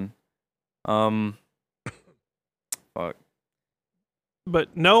really fun. Fuck.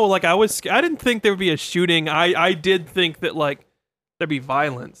 But no, like I didn't think there would be a shooting. I did think that like there'd be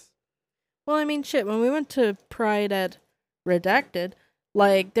violence. Well, I mean, shit, when we went to Pride at Redacted,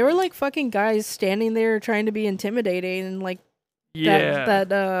 like, there were, like, fucking guys standing there trying to be intimidating, and, like, Yeah.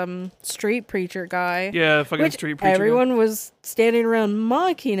 that street preacher guy. Yeah, fucking Which street preacher. everyone was standing around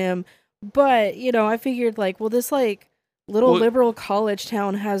mocking him, but, you know, I figured, like, well, this, like, little Well- liberal college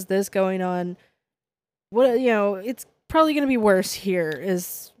town has this going on. What, you know, it's probably going to be worse here,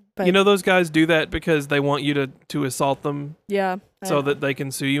 but, You know those guys do that because they want you to assault them yeah. so that they can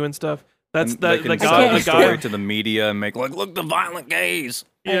sue you and stuff. That's And that they the can guy. tell The the story guy. to the media and make like, look, the violent gays.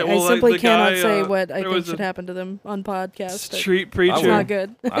 Yeah, I well, simply the cannot guy, say what I there think was should a happen to them on podcast. Street It's preacher. will. not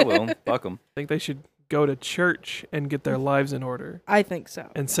good. I will. Fuck them. I think they should go to church and get their lives in order I think so.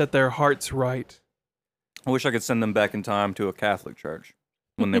 and set their hearts right. I wish I could send them back in time to a Catholic church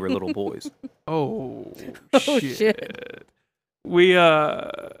when they were little boys. Oh, Oh, shit. shit. We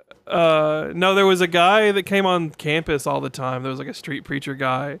no, there was a guy that came on campus all the time. There was like a street preacher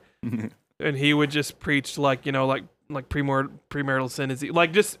guy, and he would just preach like, you know, like premarital sin is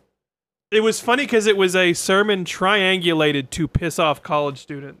like just. It was funny because it was a sermon triangulated to piss off college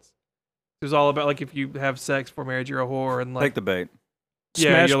students. It was all about like if you have sex before marriage, you're a whore, and like Take the bait. yeah,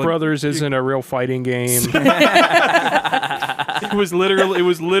 Smash you're like- Brothers isn't a real fighting game. it was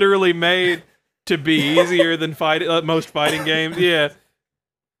literally made to be easier than most fighting games. Yeah.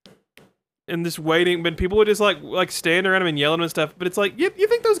 And just waiting, but people would just like stand around him and yell at him and stuff. But it's like, you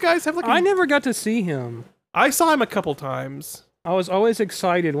think those guys have like? I never got to see him. I saw him a couple times. I was always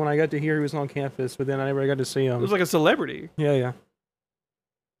excited when I got to hear he was on campus, but then I never got to see It him. was like a celebrity. It Yeah.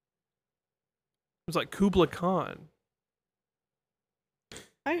 was like Kubla Khan.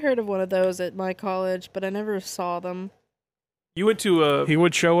 I heard of one of those at my college, but I never saw them. You went to a. He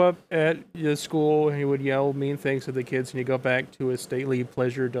would show up at the school and he would yell mean things at the kids, and he'd go back to his stately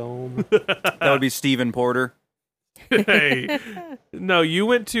pleasure dome. That would be Stephen Porter. Hey, no, you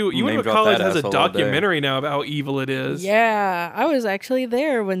went to a Name drop college that that has a asshole all day. documentary now about how evil it is. Yeah, I was actually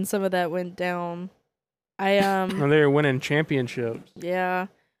there when some of that went down. And they were winning championships. Yeah.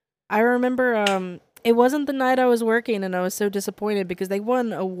 I remember it wasn't the night I was working, and I was so disappointed because they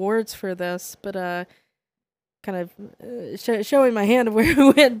won awards for this, but kind of showing my hand of where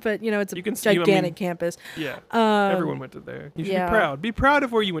we went, but you know, it's a You can see- I gigantic mean- campus. Yeah, Um, everyone went to there. You should yeah. be proud. Be proud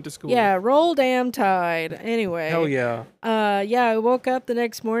of where you went to school. Yeah, roll damn tide. Anyway. Hell yeah. Yeah, I woke up the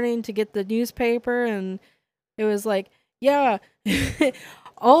next morning to get the newspaper, and it was like, yeah,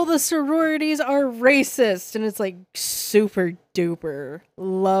 all the sororities are racist, and it's like super duper.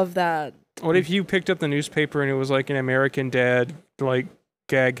 Love that. What if you picked up the newspaper and it was like an American Dad, like,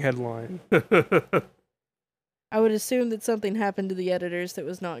 gag headline? I would assume that something happened to the editors that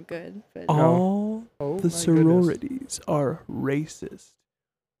was not good. But All Oh, the my sororities are racist.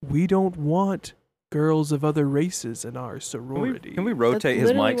 We don't want girls of other races in our sorority. Can we rotate his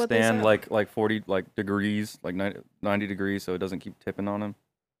literally mic what they stand said. like 40 degrees, like 90 degrees, so it doesn't keep tipping on him?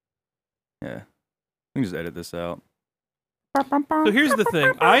 Yeah, we can just edit this out. So here's the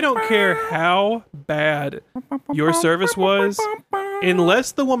thing. I don't care how bad your service was,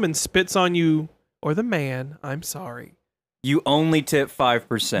 unless the woman spits on you or the man, I'm sorry. You only tip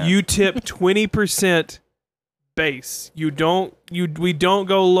 5%. You tip 20% base. We don't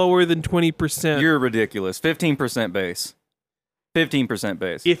go lower than 20%. You're ridiculous. 15% base. 15%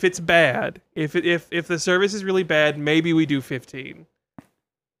 base. If it's bad, if the service is really bad, maybe we do 15.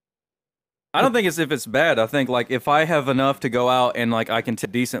 I don't think it's if it's bad. I think like if I have enough to go out and like I can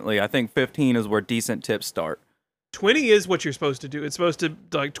tip decently, I think 15 is where decent tips start. 20 is what you're supposed to do. It's supposed to,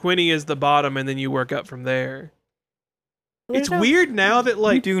 like, 20 is the bottom, and then you work up from there. It's weird now that, You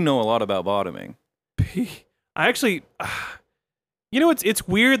like, do know a lot about bottoming. I actually, you know, it's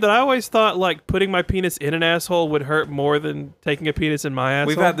weird that I always thought, like, putting my penis in an asshole would hurt more than taking a penis in my asshole.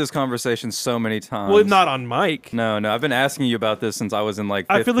 We've had this conversation so many times. Well, not on mic. No, I've been asking you about this since I was in like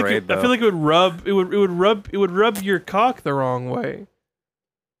 5th grade. I feel like it would rub your cock the wrong way.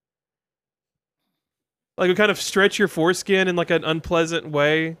 Like, it would kind of stretch your foreskin in like an unpleasant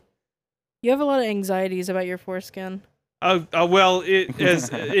way. You have a lot of anxieties about your foreskin. Well,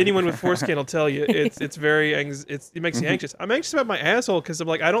 as anyone with foreskin will tell you, it's very it makes you anxious. I'm anxious about my asshole because I'm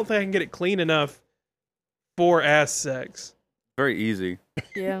like, I don't think I can get it clean enough for ass sex. very easy.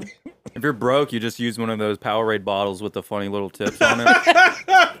 Yeah. If you're broke, you just use one of those Powerade bottles with the funny little tips on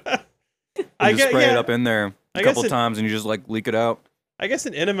it. You just spray it up in there a couple times and you just like leak it out. I guess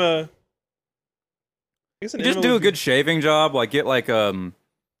an enema. You just do a good shaving job. Like get like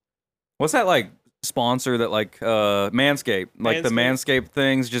what's that like sponsor that like Manscaped, like the Manscaped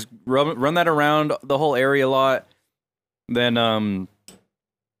things. Just run that around the whole area a lot. Then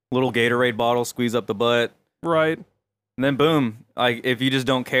little Gatorade bottle, squeeze up the butt. Right. And then boom, like if you just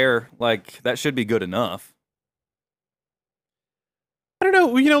don't care, like that should be good enough. I don't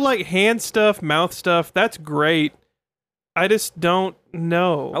know. You know, like hand stuff, mouth stuff. That's great. I just don't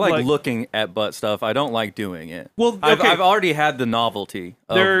know. I like looking at butt stuff. I don't like doing it. Well, okay. I've already had the novelty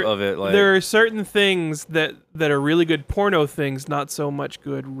of it. Like, there are certain things that are really good porno things, not so much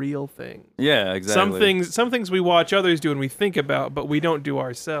good real things. yeah, exactly. Some things we watch others do and we think about, but we don't do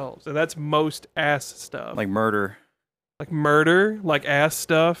ourselves. And that's most ass stuff. like murder. Like murder, like ass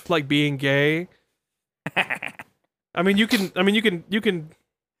stuff, like being gay. I mean, you can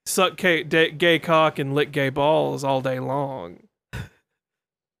suck gay cock and lick gay balls all day long.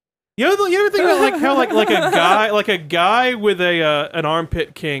 You ever think about like how like a guy with a an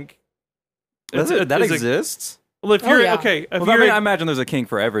armpit kink. That exists? Well, if Oh, you're yeah. okay, if Well, I you're mean, I imagine there's a kink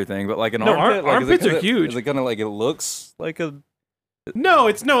for everything, but like an No, armpit, like, armpits are huge. Is it kind of like it looks like a? no,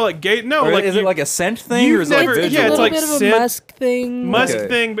 it's no like gay. No, Or like is it like a scent thing, you've or is it like never- It's yeah, a it's little like bit of a scent- musk thing. musk Okay.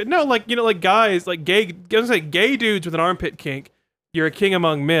 thing, but no, like like guys, like gay. I was gonna say gay dudes with an armpit kink. You're a king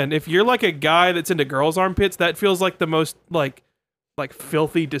among men. If you're like a guy that's into girls' armpits, that feels like the most like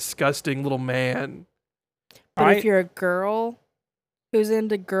filthy, disgusting little man. But if you're a girl who's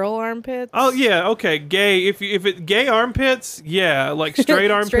into girl armpits, Oh yeah, okay, gay. If it gay armpits, yeah, like straight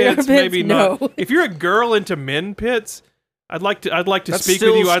armpits, Straight armpits, maybe no. not. If you're a girl into men pits, I'd like to That's speak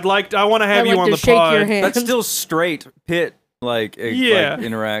still with you. I want to have I'd you like on to the shake pod. your hand. That's still straight pit like Yeah.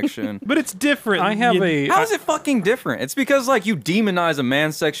 interaction. But it's different. I have You- a. How is it fucking different? It's because like you demonize a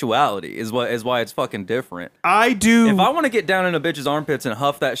man's sexuality is why it's fucking different. I do. If I want to get down in a bitch's armpits and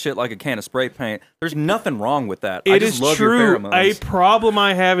huff that shit like a can of spray paint, there's nothing wrong with that. I It just is love true. your A pheromones. problem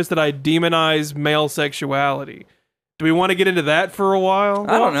I have is that I demonize male sexuality. Do we want to get into that for a while?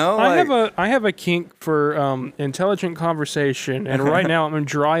 I don't know. I have a kink for intelligent conversation, and right now I'm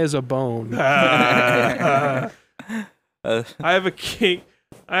dry as a bone. I have a kink.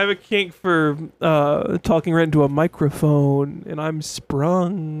 I have a kink for talking right into a microphone, and I'm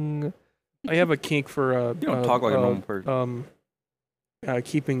sprung. I have a kink for You don't talk like a normal person.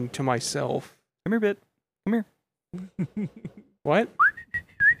 keeping to myself. Come here, bit. Come here. What?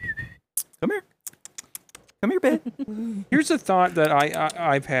 Come here. Come here, bit. Here's a thought that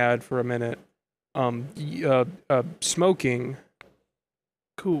I've had for a minute. Smoking.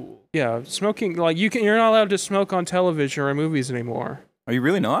 Cool. Yeah, smoking. Like you're not allowed to smoke on television or in movies anymore. Are you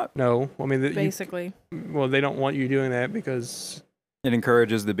really not? No, I mean, basically. well, they don't want you doing that because It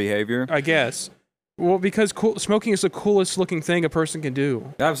encourages the behavior. I guess. Well, because smoking is the coolest looking thing a person can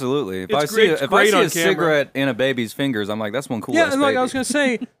do. Absolutely. If It's I see great- a, it's if I great see on a camera. cigarette in a baby's fingers, I'm like, that's one cool. Yeah, and like baby. I was gonna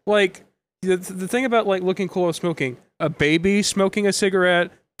say, like the thing about like looking cool of smoking, a baby smoking a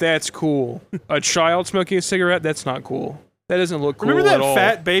cigarette, that's cool. A child smoking a cigarette, that's not cool. That doesn't look cool Remember that at all.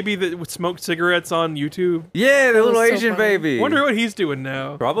 fat baby that would smoke cigarettes on YouTube? Yeah, the That little was so Asian funny. baby. Wonder what he's doing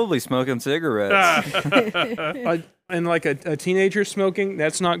now. Probably smoking cigarettes. And like a teenager smoking,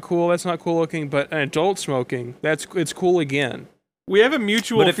 that's not cool. That's not cool looking. But an adult smoking, it's cool again. We have a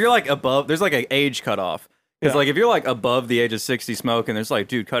mutual. But if you're like above, there's like an age cutoff. It's Yeah. like if you're like above the age of 60 smoking, there's like,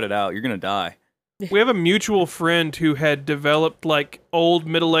 dude, cut it out. You're gonna die. We have a mutual friend who had developed like old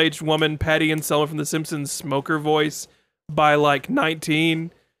middle-aged woman Patty and Selma from The Simpsons smoker voice by like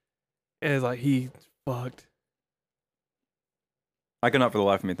 19, and it's like he fucked. I cannot for the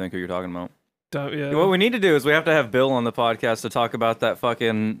life of me think who you're talking about. Yeah. What we need to do is we have to have Bill on the podcast to talk about that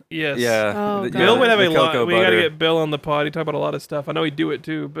fucking Yes. yeah. Oh, the- God. Bill would have the a lot. cocoa We gotta butter. get Bill on the pod. He talk about a lot of stuff. I know he'd do it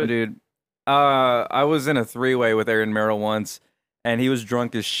too, but Dude, I was in a three-way with Aaron Merrill once, and he was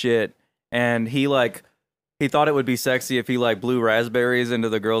drunk as shit, and he thought it would be sexy if he like blew raspberries into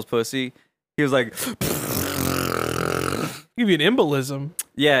the girl's pussy. He was like, give you an embolism.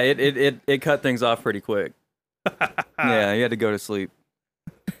 yeah, it cut things off pretty quick. Yeah, he had to go to sleep.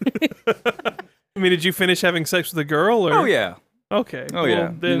 I mean, did you finish having sex with a girl? Or? Oh yeah, Okay. oh well,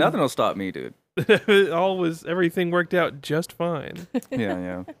 yeah. Then Nothing will stop me, dude. everything worked out just fine. Yeah,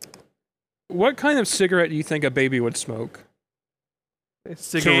 yeah. What kind of cigarette do you think a baby would smoke?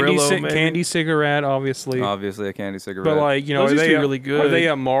 Cigarillo, maybe. Candy cigarette, obviously. Obviously, a candy cigarette. But like, you know, Those are used to they be really good. Are they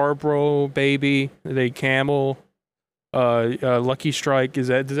a Marlboro baby? Are they Camel? Lucky Strike? Does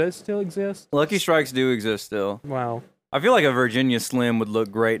that still exist? Lucky Strikes do exist still. Wow. I feel like a Virginia Slim would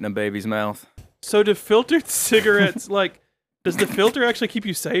look great in a baby's mouth. So do filtered cigarettes like? Does the filter actually keep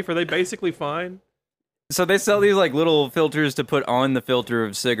you safe? Are they basically fine? So they sell these like little filters to put on the filter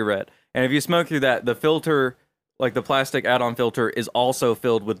of cigarette, and if you smoke through that, the filter, like the plastic add-on filter, is also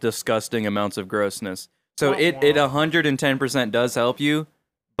filled with disgusting amounts of grossness. So it 110% does help you,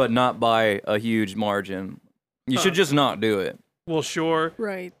 but not by a huge margin. You should just not do it. Well, sure.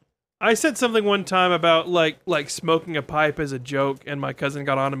 Right. I said something one time about like smoking a pipe as a joke, and my cousin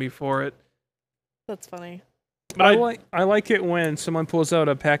got onto me for it. That's funny. But I like it when someone pulls out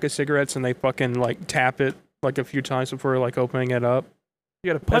a pack of cigarettes and they fucking like tap it like a few times before like opening it up.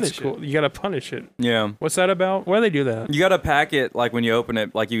 you gotta punish That's cool. it. You gotta punish it. Yeah. What's that about? Why do they do that? You gotta pack it like when you open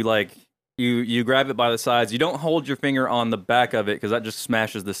it, like you grab it by the sides. You don't hold your finger on the back of it because that just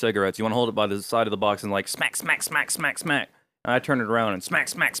smashes the cigarettes. You want to hold it by the side of the box and like smack, smack, smack, smack, smack. And I turn it around and smack,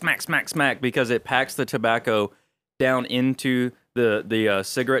 smack, smack, smack, smack because it packs the tobacco down into the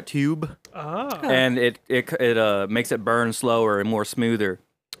cigarette tube, and it makes it burn slower and more smoother.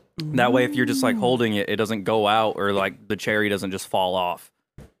 That way, if you're just like holding it, it doesn't go out or like the cherry doesn't just fall off.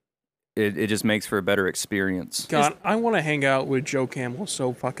 it just makes for a better experience. God, I want to hang out with Joe Camel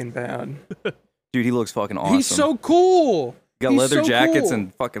so fucking bad. Dude, he looks fucking awesome. He's so cool. Got He's leather so jackets cool.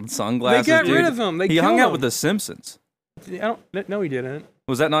 and fucking sunglasses. They got dude. rid of him. They he hung killed out him. with the Simpsons. I don't. No, he didn't.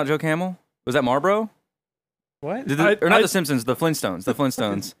 Was that not Joe Camel? Was that Marlboro? What? Or not the Simpsons, the Flintstones. The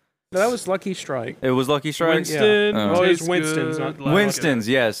Flintstones. No, that was Lucky Strike. It was Lucky Strike? Winston. Yeah. Oh, it was tastes Winston's, good, not Winston's,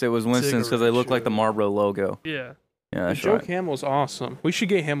 yes. It was Winston's because they Cigarette look like the show. Marlboro logo. Yeah. Yeah, that's Joe right. Camel's awesome. We should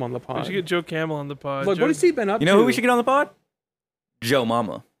get him on the We pod. should get Joe Camel on the pod. Look, Joe, what has he been up to? You know who we should get on the pod? Joe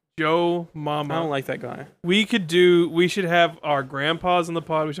Mama. Joe I Mama. don't like that guy. We should have our grandpas on the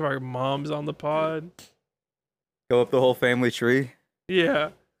pod. We should have our moms on the pod. Go up the whole family tree. Yeah.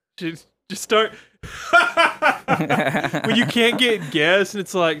 Just start. When you can't get guests, and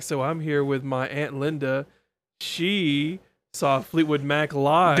it's like, so I'm here with my Aunt Linda. She saw Fleetwood Mac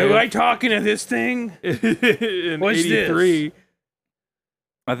live. Do I talking to this thing? in What's this? 83.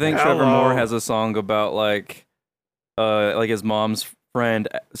 I think Trevor Hello. Moore has a song about like his mom's friend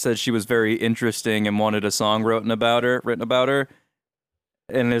said she was very interesting and wanted a song written about her.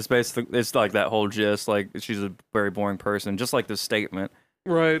 And it's basically, it's like that whole gist, like she's a very boring person, just like this statement.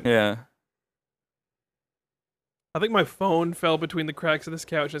 Right. Yeah. I think my phone fell between the cracks of this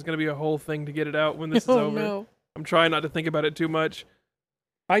couch. It's going to be a whole thing to get it out when this is Oh over. no. I'm trying not to think about it too much.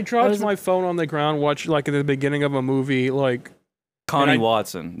 I dropped was- my phone on the ground, watched like at the beginning of a movie, like, Connie And I-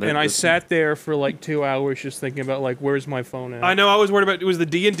 Watson. and I sat there for like 2 hours just thinking about like, where's my phone at? I know I was worried about it was the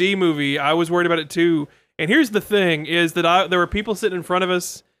D&D movie. I was worried about it too. And here's the thing is that there were people sitting in front of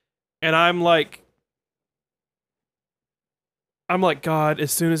us and I'm like, God,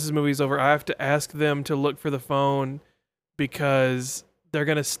 as soon as this movie's over, I have to ask them to look for the phone because they're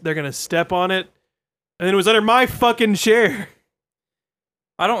going to step on it. And then it was under my fucking chair.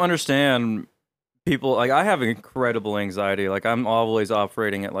 I don't understand people, like, I have incredible anxiety. Like, I'm always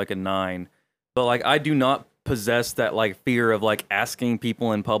operating at like a 9. But like, I do not possess that like fear of like asking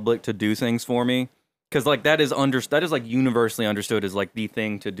people in public to do things for me. Because like that is like universally understood as like the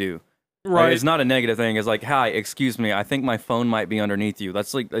thing to do. Right. Like, it's not a negative thing. It's like, hi, excuse me, I think my phone might be underneath you.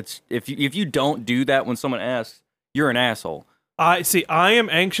 That's like, it's if you don't do that when someone asks, you're an asshole. I am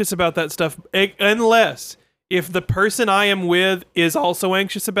anxious about that stuff unless if the person I am with is also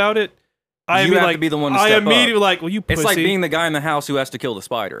anxious about it. You have to be the one to I step immediately up. like, well, you pussy. It's like being the guy in the house who has to kill the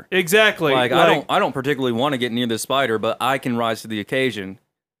spider. Exactly. Like, I don't particularly want to get near this spider, but I can rise to the occasion.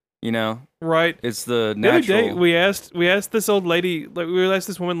 You know, Right. it's the The other day, natural. we asked this old lady, like we asked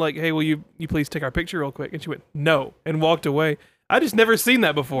this woman, like, "Hey, will you please take our picture real quick?" And she went, "No," and walked away. I just never seen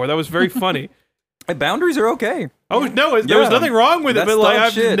that before. That was very funny. Hey, boundaries are okay. Oh no, there was Yeah. nothing wrong with it, That's but like dog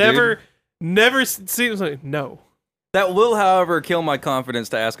I've shit, never seen. It was like, no. That will, however, kill my confidence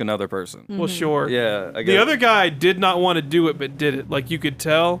to ask another person. Well, sure. Yeah, I The other guy did not want to do it, but did it. Like you could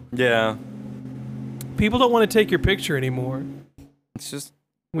tell, Yeah, people don't want to take your picture anymore. it's just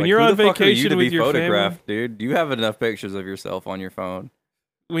When like, you're who on the fuck are you vacation to with be your family, photographed, dude. You have enough pictures of yourself on your phone.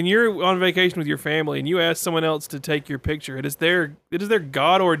 when you're on vacation with your family and you ask someone else to take your picture, it is their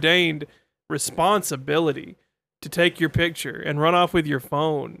God ordained responsibility to take your picture and run off with your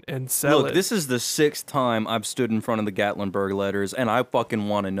phone and sell Look, it. this is the 6th time I've stood in front of the Gatlinburg letters, and I fucking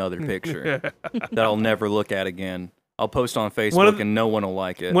want another picture that I'll never look at again. I'll post on Facebook, and no one will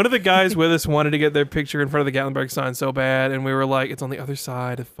like it. One of the guys with us wanted to get their picture in front of the Gatlinburg sign so bad, and we were like, "It's on the other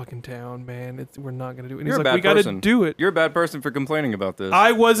side of fucking town, man. We're not gonna do it." And You're he's a like, bad "We gotta person. do it." You're a bad person for complaining about this.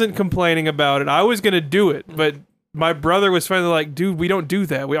 I wasn't complaining about it. I was gonna do it, but my brother was finally like, "Dude, we don't do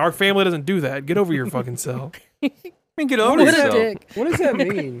that. Our family doesn't do that. Get over your fucking self." I mean, get over What a yourself. dick. What does that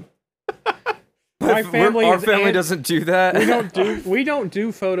mean? My family Our is family doesn't do that. we don't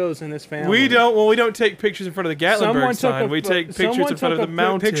do photos in this family. We don't. Well, we don't take pictures in front of the Gatlinburg Someone sign. took We take pictures in front of the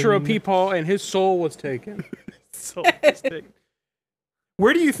mountain. picture of Peepaw, and his soul was taken. So mistake.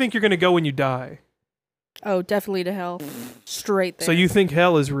 Where do you think you're gonna go when you die? Oh, definitely to hell. Straight there. So you think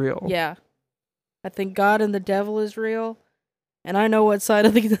hell is real? Yeah. I think God and the devil is real. And I know what side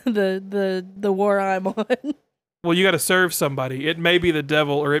of the war I'm on. Well, you got to serve somebody. It may be the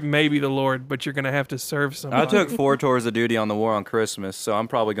devil or it may be the Lord, but you're gonna have to serve somebody. I took 4 tours of duty on the war on Christmas, so I'm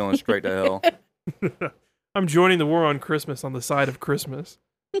probably going straight to hell. I'm joining the war on Christmas on the side of Christmas.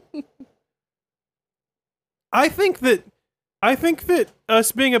 I think that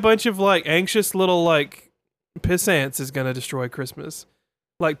us being a bunch of like anxious little like pissants is gonna destroy Christmas.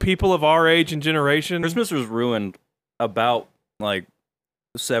 Like people of our age and generation. Christmas was ruined about like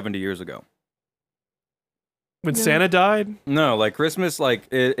 70 years ago. When Yeah. Santa died. No, like Christmas, like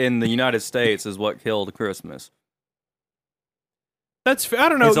in the United States, is what killed Christmas. I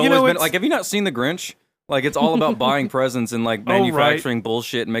don't know. It's You always know, been it's, like, have you not seen The Grinch? Like, it's all about buying presents and, like, Oh, right. manufacturing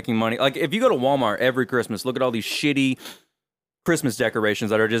bullshit and making money. Like, if you go to Walmart every Christmas, look at all these shitty Christmas decorations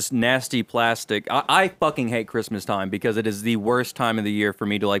that are just nasty plastic. I fucking hate Christmas time because it is the worst time of the year for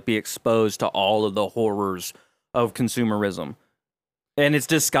me to, like, be exposed to all of the horrors of consumerism. And it's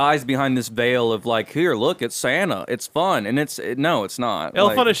disguised behind this veil of, like, here, look, it's Santa. It's fun. And no, it's not. Elf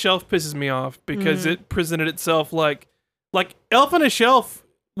Like, on a Shelf pisses me off because it presented itself like Elf on a Shelf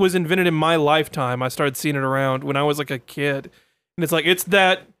was invented in my lifetime. I started seeing it around when I was like a kid, and it's like it's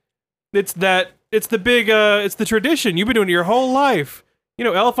the tradition you've been doing your whole life. You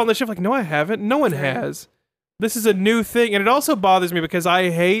know, Elf on the Shelf. Like, no, I haven't. No one has. This is a new thing, and it also bothers me because I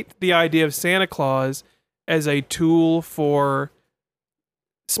hate the idea of Santa Claus as a tool for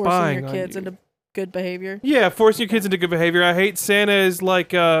Forcing spying your on kids you. into good behavior. Yeah, forcing your kids into good behavior. I hate Santa as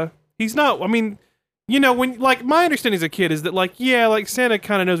like he's not. I mean, you know, when like my understanding as a kid is that like yeah, like Santa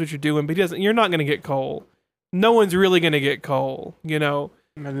kind of knows what you're doing, but he doesn't. You're not gonna get coal. No one's really gonna get coal. You know,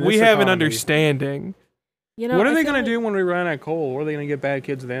 Man, we this have an economy. understanding. You know, What are I they feel going to like- do when we run out of coal? What are they going to get bad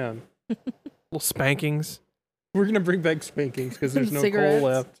kids then? Little spankings, We're going to bring back spankings because there's no Cigarettes. coal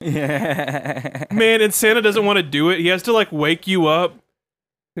left. yeah. man. And Santa doesn't want to do it. He has to like wake you up.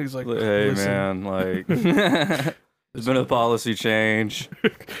 He's like, Hey, listen, man, like, there's been a policy change.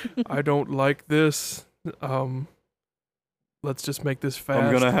 I don't like this. Let's just make this fast.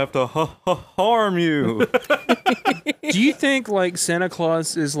 I'm gonna have to harm you. Do you think like Santa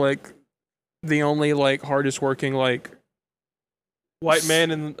Claus is like the only like hardest working like white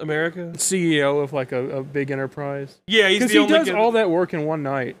man in America. CEO of like a big enterprise? Yeah, he's Because the he only does good- all that work in one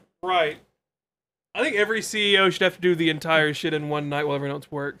night. Right. I think every CEO should have to do the entire shit in one night while everyone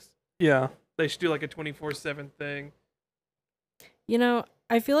else works. Yeah. They should do like a 24/7 thing. You know,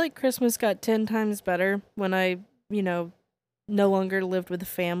 I feel like Christmas got 10 times better when I, you know, no longer lived with a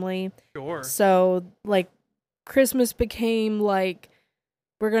family. Sure. So, like, Christmas became like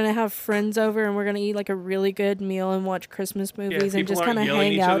we're going to have friends over and we're going to eat like a really good meal and watch Christmas movies and people just aren't kind of yelling at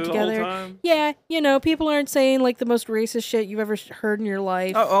hang each out other the whole together. time. Yeah, you know, people aren't saying like the most racist shit you've ever heard in your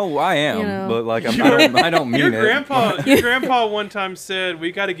life. Oh, I am, You know. but like I don't mean Your it. grandpa one time said,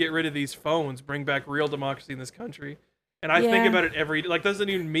 "We got to get rid of these phones, bring back real democracy in this country." And I think Yeah. about it every like doesn't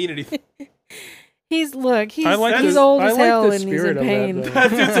even mean anything. He's I like he's the- old I as like hell the and he's spirit in of that, pain. though.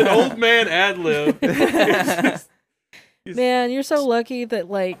 That's just an old man ad lib. Man, you're so lucky that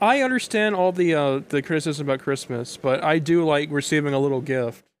like I understand all the criticism about Christmas, but I do like receiving a little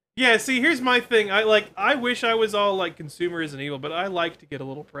gift. Yeah, see, here's my thing. I wish I was all like consumerism evil, but I like to get a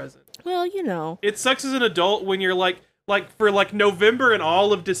little present. well, you know. It sucks as an adult when you're like for like November and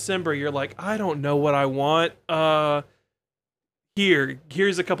all of December, you're like, I don't know what I want.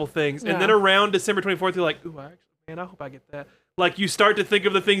 Here's a couple things. And then Yeah. around December 24th, you're like, ooh, man, I hope I get that. Like you start to think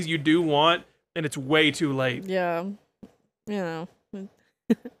of the things you do want, and it's way too late. Yeah. You know. I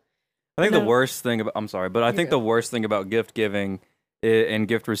think the No. worst thing about I'm sorry, but I You're think good. the worst thing about gift giving and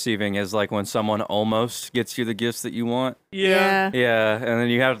gift receiving is like when someone almost gets you the gifts that you want. Yeah. Yeah, and then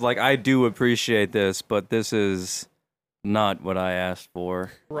you have like I do appreciate this, but this is not what I asked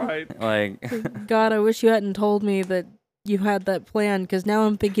for. Right. Like God, I wish you hadn't told me that you had that plan because now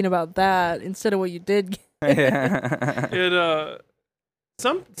I'm thinking about that instead of what you did. yeah. It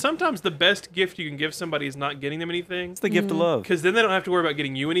sometimes the best gift you can give somebody is not getting them anything, It's the gift of love. because then they don't have to worry about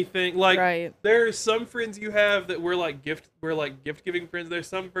getting you anything. Like Right. there are some friends you have that we're like gift giving friends. There's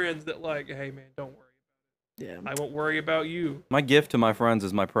some friends that like, hey man, don't worry. Yeah. I won't worry about you. My gift to my friends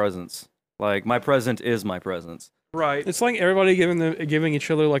is my presence. Like my present is my presence. Right. It's like everybody giving each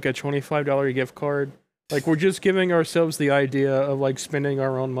other like a $25 gift card. Like we're just giving ourselves the idea of like spending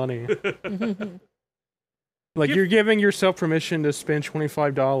our own money. Like Gift- you're giving yourself permission to spend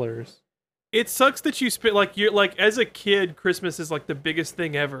 $25. It sucks that you spend like you're like as a kid, Christmas is like the biggest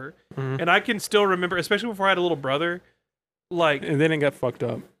thing ever. Mhm. And I can still remember, especially before I had a little brother, like And then it got fucked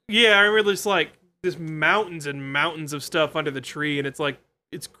up. yeah, I remember just like just mountains and mountains of stuff under the tree, and it's like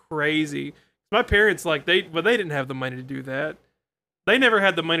it's crazy. My parents like they didn't have the money to do that. They never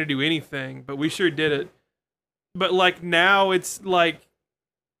had the money to do anything, but we sure did it. But like now it's like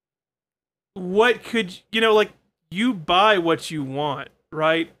what could like you buy what you want,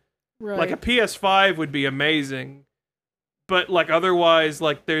 right? Right. Like a PS5 would be amazing. But like otherwise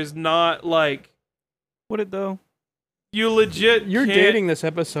like there's not like Would it though? you legit You're can't- dating this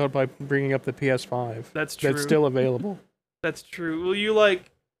episode by bringing up the PS5. That's true. That's still available. That's true. Well,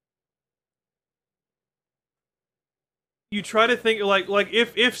 you try to think like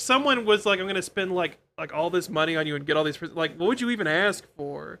if someone was like I'm gonna spend like all this money on you and get all these like what would you even ask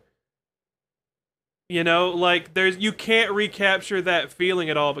for? You know, like you can't recapture that feeling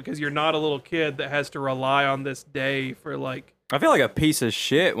at all because you're not a little kid that has to rely on this day for like. I feel like a piece of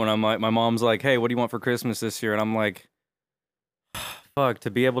shit when I'm like, my mom's like, "Hey, what do you want for Christmas this year?" And I'm like, "Fuck,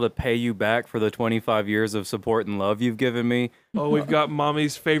 to be able to pay you back for the 25 years of support and love you've given me." Oh, we've got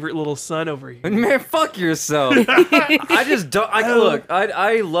mommy's favorite little son over here. Man, fuck yourself. I just don't.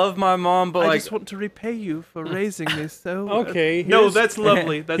 I love my mom, but I like, just want to repay you for raising me so. Okay, No, here's- that's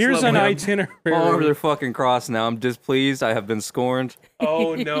lovely. That's Here's an lovely. my arms itinerary. are fucking crossed now. I'm displeased. I have been scorned.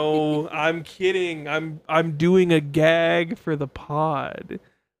 Oh no, I'm kidding. I'm doing a gag for the pod.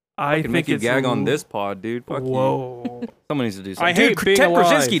 I I can think make you it's gag on this pod, dude. Fuck you. Whoa. Someone needs to do something. I hate Dude, being Ted alive.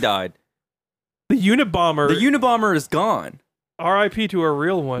 Krasinski died. The Unabomber. The Unabomber is gone. R.I.P. to a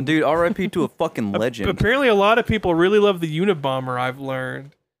real one. Dude, R.I.P. to a fucking legend. Apparently, a lot of people really love the Unabomber. I've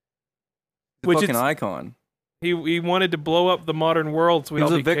learned. Which Fucking it's, icon. he wanted to blow up the modern world, so He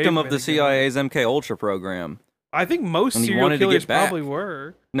was a victim of the CIA. CIA's MK Ultra program. I think most And he serial wanted to get killers back. probably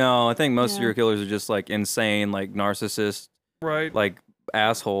were No, I think most Yeah. serial killers are just like insane, like narcissists, right. like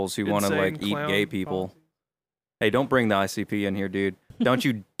assholes who want to Insane like eat clown gay people. policies. Hey, don't bring the ICP in here, dude. Don't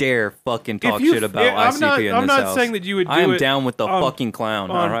you dare fucking talk If you- shit about I'm ICP not, in I'm this not house. saying that you would do I am it down with the on- fucking clown,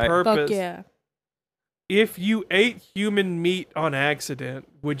 all on right? purpose. Fuck yeah. If you ate human meat on accident,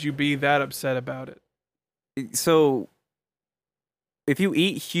 would you be that upset about it? So if you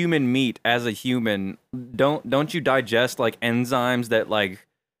eat human meat as a human, don't you digest like enzymes that like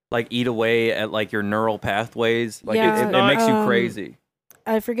eat away at like your neural pathways? Like Yeah, it makes you um, crazy.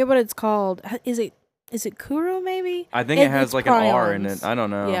 I forget what it's called. Is it Kuro maybe? I think it has it's like an R in prions. it. I don't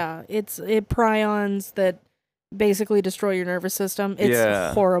know. Yeah, it prions that basically destroy your nervous system. It's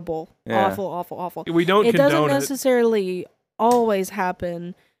Yeah. horrible. Yeah. Awful. We don't It doesn't condone it. necessarily always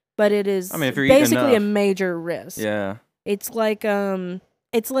happen, but it is I mean, if you're eating basically a enough. major risk. Yeah. It's like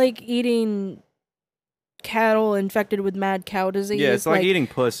eating cattle infected with mad cow disease. Yeah, it's like eating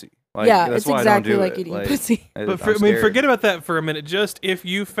pussy. Like, yeah, that's it's why exactly I don't do like it. eating pussy. But forget about that for a minute. Just if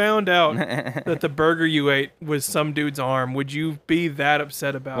you found out that. that the burger you ate was some dude's arm, would you be that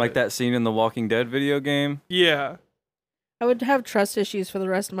upset about Like it? that scene in the Walking Dead video game. Yeah. I would have trust issues for the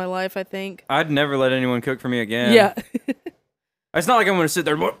rest of my life, I think. I'd never let anyone cook for me again. Yeah. It's not like I'm gonna sit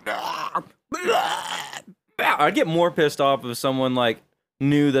there. I'd get more pissed off if someone like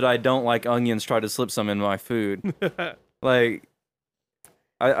knew that I don't like onions, tried to slip some in my food. Like,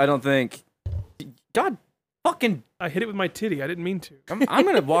 I don't think. God, fucking. I hit it with my titty. I didn't mean to. I'm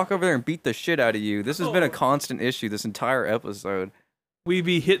gonna walk over there and beat the shit out of you. This has been a Oh. constant issue this entire episode. We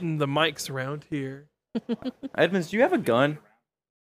be hitting the mics around here. Edmonds, do you have a gun?